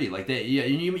 Warrior 3. Like,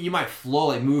 you might flow,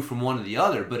 like move from one to the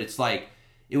other, but it's like,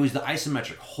 it was the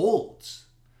isometric holds.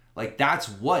 Like, that's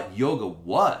what yoga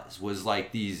was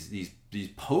like these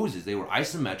poses. They were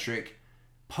isometric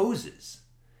poses.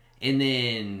 And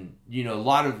then, you know,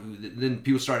 then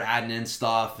people started adding in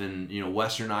stuff and, you know,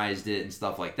 westernized it and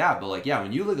stuff like that. But like, yeah,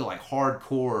 when you look at like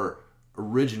hardcore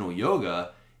original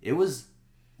yoga, it was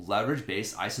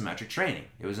leverage-based isometric training.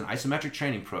 It was an isometric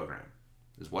training program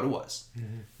is what it was.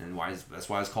 Mm-hmm. And that's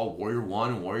why it's called Warrior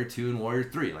 1 and Warrior 2 and Warrior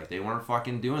 3. Like, they weren't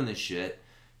fucking doing this shit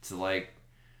to like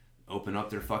open up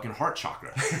their fucking heart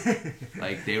chakra.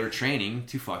 Like, they were training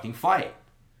to fucking fight.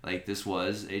 Like, this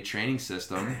was a training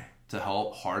system to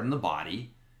help harden the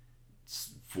body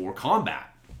for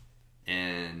combat.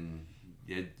 And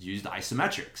it used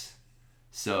isometrics.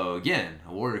 So again,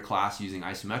 a warrior class using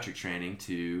isometric training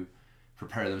to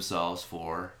prepare themselves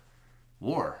for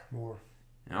war. You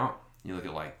know, you look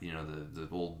at like, you know, the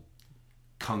old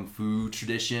kung fu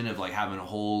tradition of like having a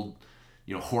whole,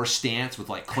 you know, horse stance with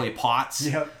like clay pots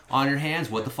on your hands.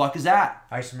 What the fuck is that?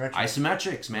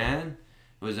 Isometrics, man.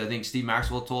 It was, I think Steve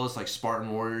Maxwell told us, like,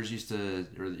 Spartan warriors used to,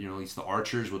 or, you know, at least the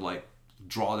archers would like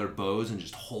draw their bows and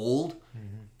just hold.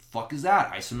 Mm-hmm. Fuck is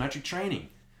that? Isometric training.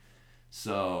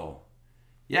 So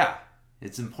yeah,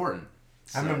 it's important.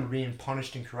 So, I remember being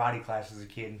punished in karate class as a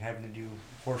kid and having to do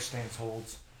horse stance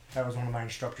holds. That was one of my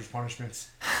instructor's punishments.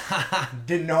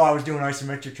 Didn't know I was doing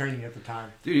isometric training at the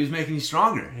time. Dude, he was making you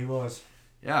stronger. He was.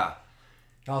 Yeah.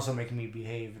 Also making me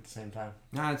behave at the same time.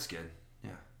 Nah, that's good.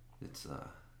 Yeah. It's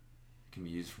can be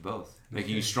used for both.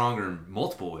 Making you stronger in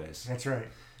multiple ways. That's right.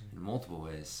 In multiple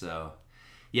ways. So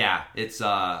yeah, it's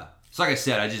so like I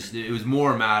said, it was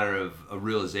more a matter of a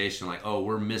realization, like, oh,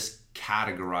 we're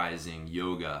miscategorizing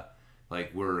yoga.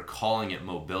 Like, we're calling it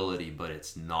mobility, but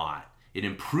it's not. It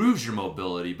improves your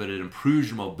mobility, but it improves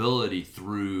your mobility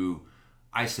through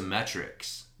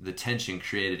isometrics, the tension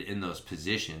created in those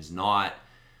positions, not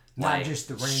like just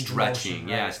the range stretching. Motion,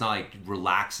 right? Yeah, it's not like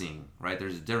relaxing, right?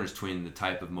 There's a difference between the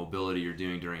type of mobility you're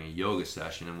doing during a yoga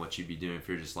session and what you'd be doing if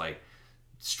you're just like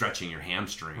stretching your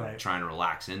hamstring, right, trying to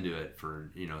relax into it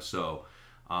for, you know, so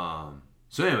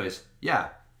anyways, yeah,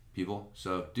 people,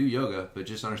 so do yoga, but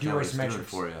just understand what it's doing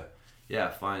for you.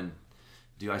 Yeah,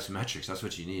 do isometrics. That's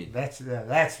what you need. That's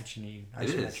what you need. Isometrics.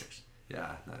 It is.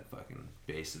 Yeah, that fucking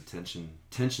base of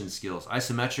tension skills.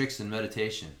 Isometrics and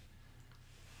meditation.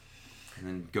 And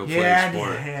then go play a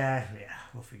sport. Yeah.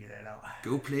 We'll figure that out.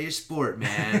 Go play a sport,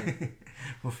 man.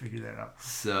 We'll figure that out.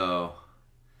 So,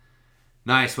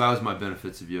 nice. Well, that was my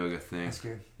benefits of yoga thing. That's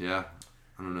good. Yeah.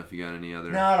 I don't know if you got any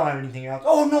other... No, I don't have anything else.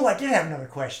 Oh, no, I did have another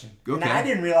question. Okay. And I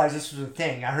didn't realize this was a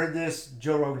thing. I heard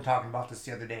Joe Rogan talking about this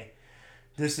the other day.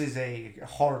 This is a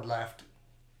hard left.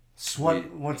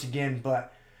 Once again,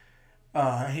 but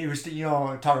he was,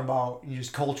 talking about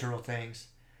just cultural things.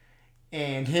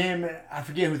 And I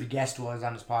forget who the guest was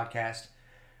on his podcast,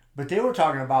 but they were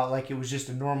talking about like it was just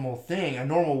a normal thing, a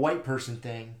normal white person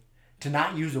thing, to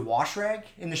not use a wash rag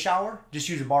in the shower, just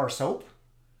use a bar of soap.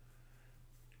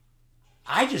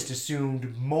 I just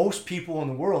assumed most people in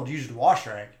the world used a wash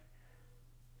rag.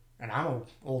 And I'm an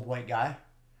old white guy.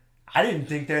 I didn't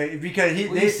think that because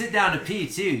you sit down to pee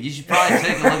too. You should probably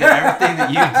take a look at everything that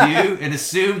you do and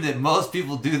assume that most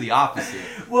people do the opposite.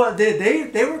 Well,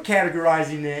 they were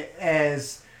categorizing it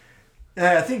as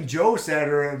I think Joe said,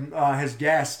 or his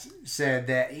guest said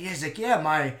that he's like,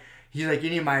 he's like,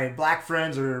 any of my black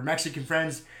friends or Mexican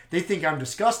friends, they think I'm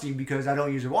disgusting because I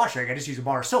don't use a wash rag. I just use a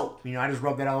bar of soap. You know, I just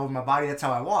rub that all over my body. That's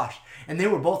how I wash. And they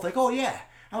were both like, oh yeah.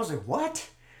 I was like, what?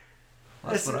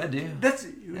 That's what I do.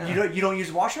 You don't use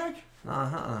a wash rag?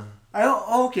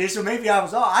 Uh-huh. Okay, so maybe I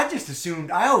was. I just assumed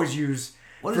I always use.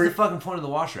 What is the fucking point of the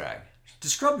wash rag? To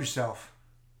scrub yourself.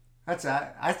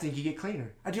 I think you get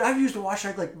cleaner. I've used a wash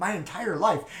rag like my entire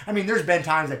life. I mean, there's been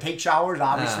times I take showers,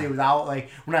 obviously without, like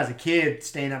when I was a kid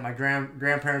staying at my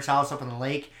grandparents' house up on the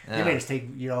lake. They made us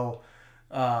take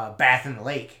bath in the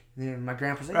lake. And my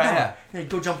grandpa's like,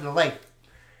 go jump in the lake.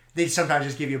 They sometimes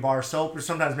just give you a bar of soap, or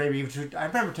sometimes maybe even I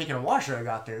remember taking a wash rag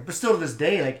out there. But still to this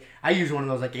day, like I use one of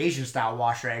those like Asian style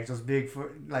wash rags, those big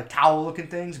like towel looking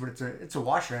things, but it's a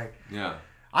wash rag. Yeah.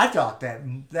 I thought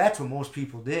that's what most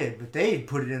people did, but they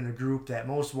put it in the group that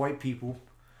most white people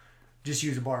just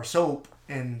use a bar of soap,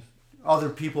 and other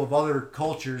people of other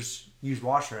cultures use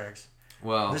wash rags.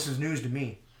 Well, this is news to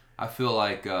me. I feel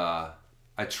like I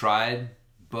tried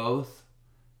both.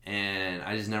 And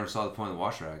I just never saw the point of the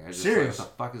wash rag. I just Serious? Like,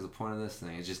 what the fuck is the point of this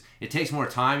thing? It takes more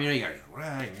time, you know. You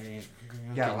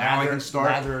gotta now I can start.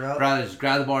 Lather it up. Rather just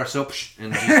grab the bar of soap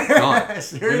and just done.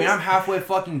 Serious? I mean, I'm halfway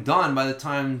fucking done by the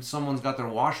time someone's got their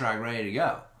wash rag ready to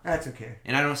go. That's okay.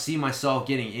 And I don't see myself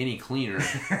getting any cleaner.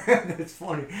 That's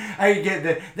funny. I get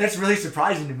that. That's really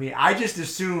surprising to me. I just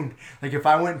assumed, like, if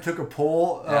I went and took a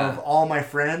poll of all my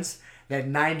friends, that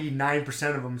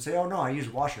 99% of them say, "Oh no, I use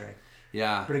a wash rag."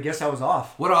 Yeah. But I guess I was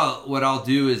off. What I'll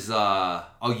do is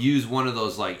I'll use one of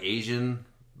those like Asian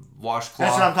washcloth.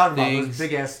 That's what I'm talking things. about. Those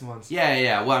big ass ones.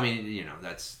 Yeah. Well, I mean, you know,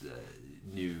 that's the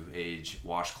new age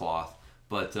washcloth.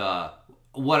 But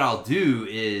what I'll do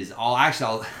is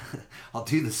I'll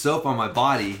do the soap on my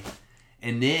body,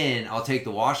 and then I'll take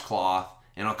the washcloth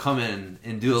and I'll come in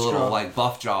and do a little like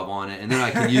buff job on it, and then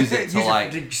I can use it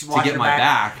to get my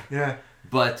back. Yeah.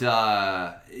 But,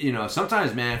 you know,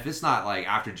 sometimes, man, if it's not, like,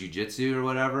 after jiu-jitsu or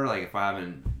whatever, like, if I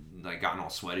haven't, like, gotten all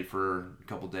sweaty for a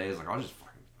couple days, like, I'll just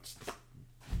fucking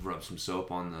rub some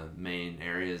soap on the main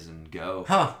areas and go.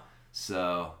 Huh.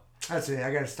 So. That's it.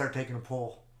 I got to start taking a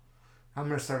poll. I'm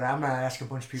going to ask a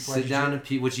bunch of people. Sit down and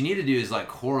pee. What you need to do is, like,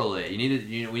 correlate. We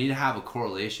need to have a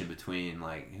correlation between,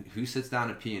 like, who sits down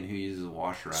to pee and who uses a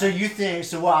wash rag. So you think,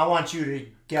 I want you to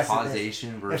guess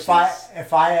causation versus.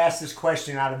 If I ask this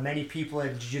question out of many people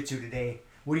in jiu-jitsu today,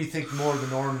 what do you think more of the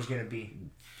norm is going to be?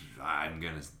 I'm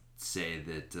going to say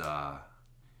that,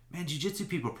 man, jiu-jitsu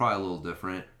people are probably a little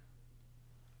different.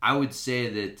 I would say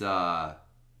that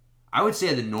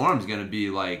the norm's going to be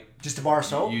like just a bar of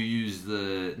soap. They use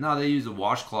the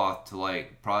washcloth to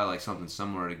like probably like something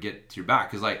similar to get to your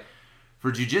back, because like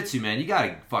for jiu-jitsu, man, you got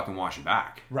to fucking wash your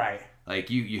back. Right.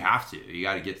 Like you have to. You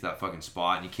got to get to that fucking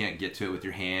spot, and you can't get to it with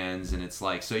your hands, and it's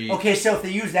like so you. Okay, so if they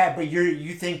use that, but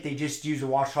you think they just use a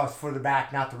washcloth for the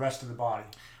back, not the rest of the body.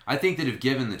 I think that if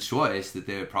given the choice, that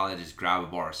they would probably just grab a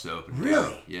bar of soap and really?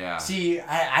 Go. Yeah. See,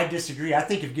 I disagree. I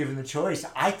think if given the choice,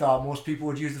 I thought most people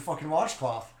would use the fucking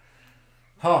washcloth.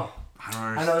 Huh. I don't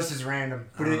understand. I know this is random,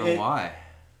 but I don't know why.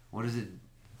 What is it?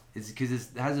 It's because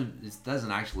it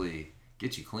doesn't actually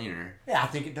get you cleaner. Yeah, I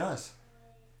think it does.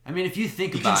 I mean, if you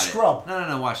think you about can scrub. it.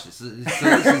 No, watch this. So this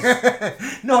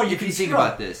is, no, you if can you think scrub.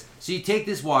 about this. So you take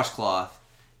this washcloth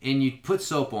and you put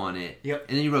soap on it. Yep.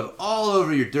 And then you rub it all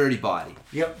over your dirty body.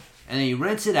 Yep. And then you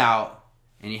rinse it out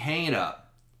and you hang it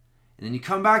up. And then you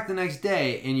come back the next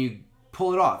day and you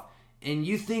pull it off. And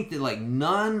you think that like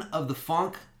none of the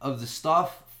funk of the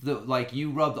stuff that like you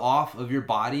rubbed off of your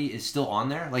body is still on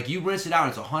there? Like you rinse it out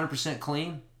and it's 100%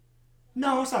 clean?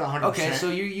 No, it's not 100%. Okay, so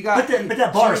you got... But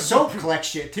that bar of soap collects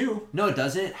shit too. No, it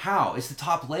doesn't. How? It's the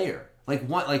top layer. Like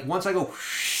once I go...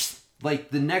 Like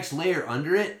the next layer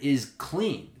under it is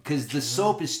clean. Because the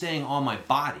soap is staying on my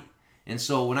body. And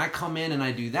so when I come in and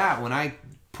I do that, when I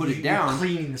put it down... You're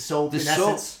cleaning the soap. The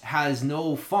soap has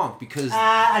no funk because...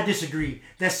 I disagree.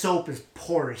 That soap is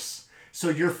porous. So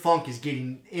your funk is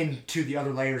getting into the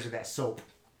other layers of that soap.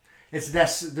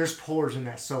 There's pores in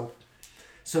that soap.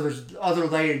 So there's other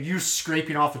layer. You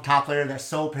scraping off the top layer of that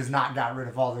soap has not got rid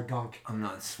of all the gunk. I'm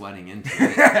not sweating into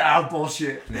it.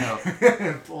 Bullshit. No.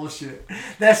 Bullshit.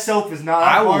 That soap is not...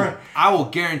 I will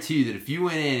guarantee you that if you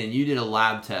went in and you did a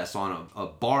lab test on a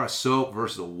bar of soap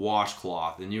versus a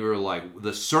washcloth, and you were like,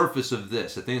 the surface of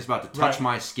this, the thing that's about to touch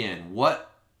my skin,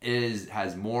 what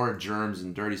has more germs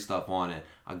and dirty stuff on it,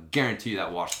 I guarantee you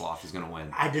that washcloth is going to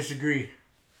win. I disagree.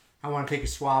 I want to take a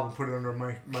swab and put it under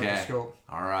a microscope.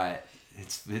 All right.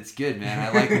 It's good, man.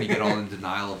 I like when you get all in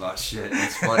denial about shit.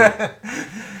 It's funny.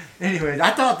 Anyways,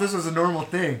 I thought this was a normal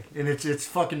thing, and it's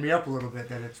fucking me up a little bit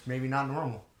that it's maybe not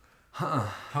normal. Huh.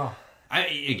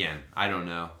 I don't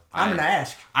know. I'm going to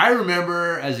ask. I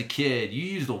remember as a kid, you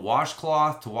used a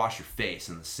washcloth to wash your face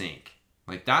in the sink.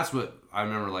 Like, that's what I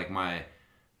remember, like,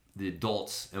 the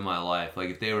adults in my life. Like,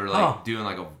 if they were, like, doing,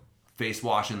 like, a face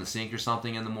wash in the sink or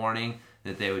something in the morning,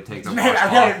 that they would take the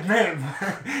washcloth.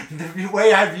 The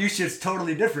way I view shit's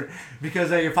totally different.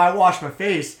 Because if I wash my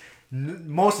face,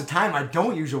 most of the time I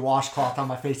don't use a washcloth on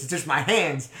my face. It's just my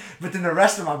hands. But then the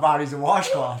rest of my body's a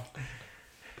washcloth.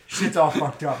 Shit's all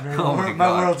fucked up, man.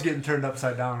 My world's getting turned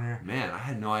upside down here. Man, I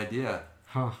had no idea.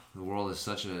 The world is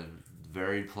such a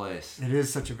varied place. It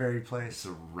is such a varied place. It's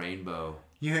a rainbow.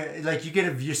 You get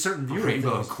a certain view of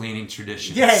rainbow of cleaning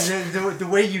traditions. Yeah, the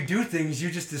way you do things, you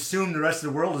just assume the rest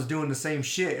of the world is doing the same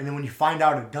shit, and then when you find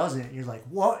out it doesn't, you're like,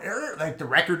 what? Like the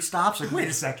record stops. Like, wait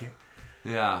a second.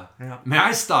 Yeah. Man,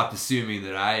 I stopped assuming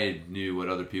that I knew what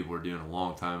other people were doing a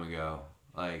long time ago.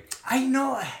 Like, I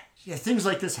know. Yeah, things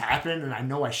like this happen, and I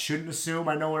know I shouldn't assume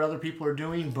I know what other people are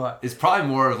doing, but... It's probably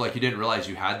more of like you didn't realize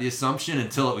you had the assumption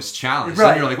until it was challenged.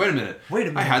 Right. And you're like, wait a minute.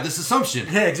 I had this assumption.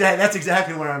 Yeah, exactly. That's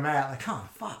exactly where I'm at. Like,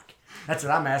 fuck. That's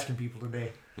what I'm asking people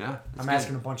today. Yeah. I'm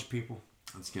asking a bunch of people.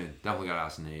 That's good. Definitely got to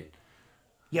ask Nate.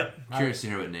 Yep. I'm curious to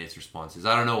hear what Nate's response is.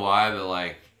 I don't know why, but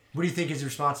like... What do you think his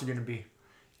response is going to be?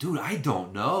 Dude, I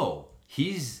don't know.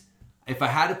 If I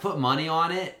had to put money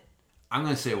on it, I'm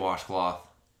going to say washcloth.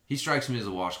 He strikes me as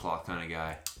a washcloth kind of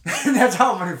guy. That's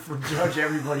how I'm going to judge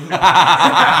everybody.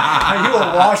 Are you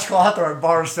a washcloth or a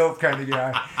bar soap kind of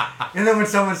guy? And then when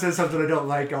someone says something I don't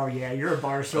like, oh yeah, you're a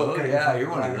bar soap kind of guy. You're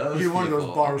one of those. You're one of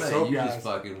those bar soap you guys. You just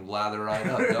fucking lather right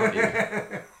up, don't you?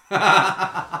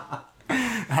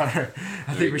 Alright,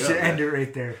 I think we should end it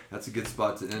right there. That's a good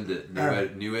spot to end it.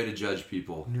 New way to judge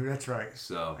people. That's right.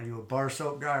 So, are you a bar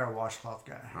soap guy or a washcloth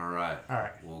guy? All right.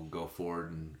 We'll go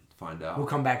forward and find out. We'll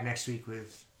come back next week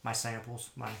with my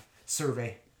samples, my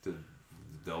survey.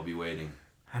 They'll be waiting.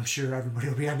 I'm sure everybody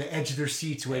will be on the edge of their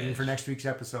seats waiting for next week's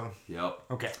episode. Yep.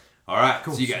 Okay. All right.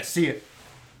 Cool. See you guys. See you.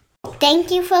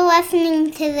 Thank you for listening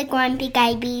to the Grumpy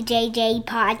Guy BJJ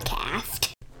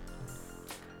podcast.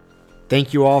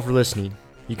 Thank you all for listening.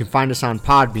 You can find us on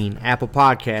Podbean, Apple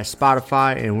Podcasts,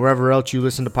 Spotify, and wherever else you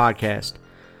listen to podcasts.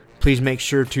 Please make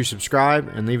sure to subscribe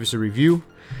and leave us a review.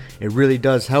 It really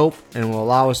does help and will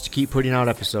allow us to keep putting out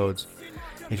episodes.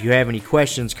 If you have any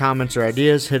questions, comments, or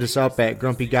ideas, hit us up at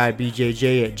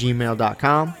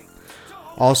grumpyguybjj@gmail.com.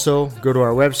 Also, go to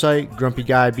our website,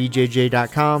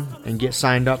 grumpyguybjj.com, and get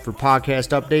signed up for podcast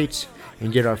updates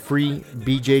and get our free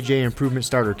BJJ Improvement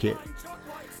Starter Kit.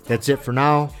 That's it for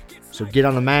now, so get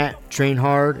on the mat, train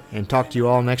hard, and talk to you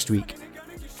all next week.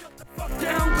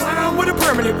 With a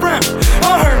permanent friend,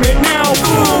 a hermit now,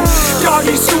 boom.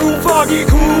 Doggy stool, foggy,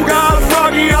 cool, got a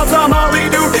froggy outside Molly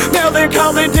dude.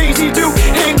 Melancholy Daisy Duke,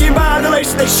 hanging by the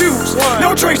lace of their shoes.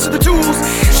 No trace of the tools,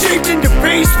 shaped into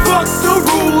face, fuck the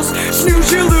rules.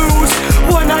 Snooze, you lose.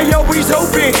 One eye always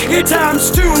open, in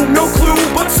times two, no clue,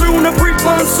 but soon a brief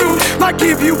monsoon might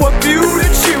give you a view to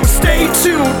choose. Stay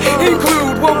tuned,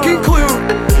 include, won't conclude.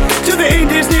 To the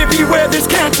end is near, beware there's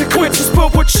consequences for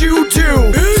what you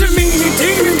do. To meaning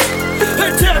demons,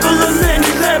 a devil of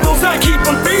many levels, I keep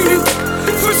on feeding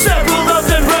for several of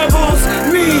them rebels.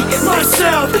 Me,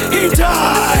 myself, and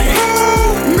I.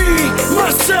 Me,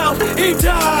 myself, and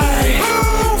I.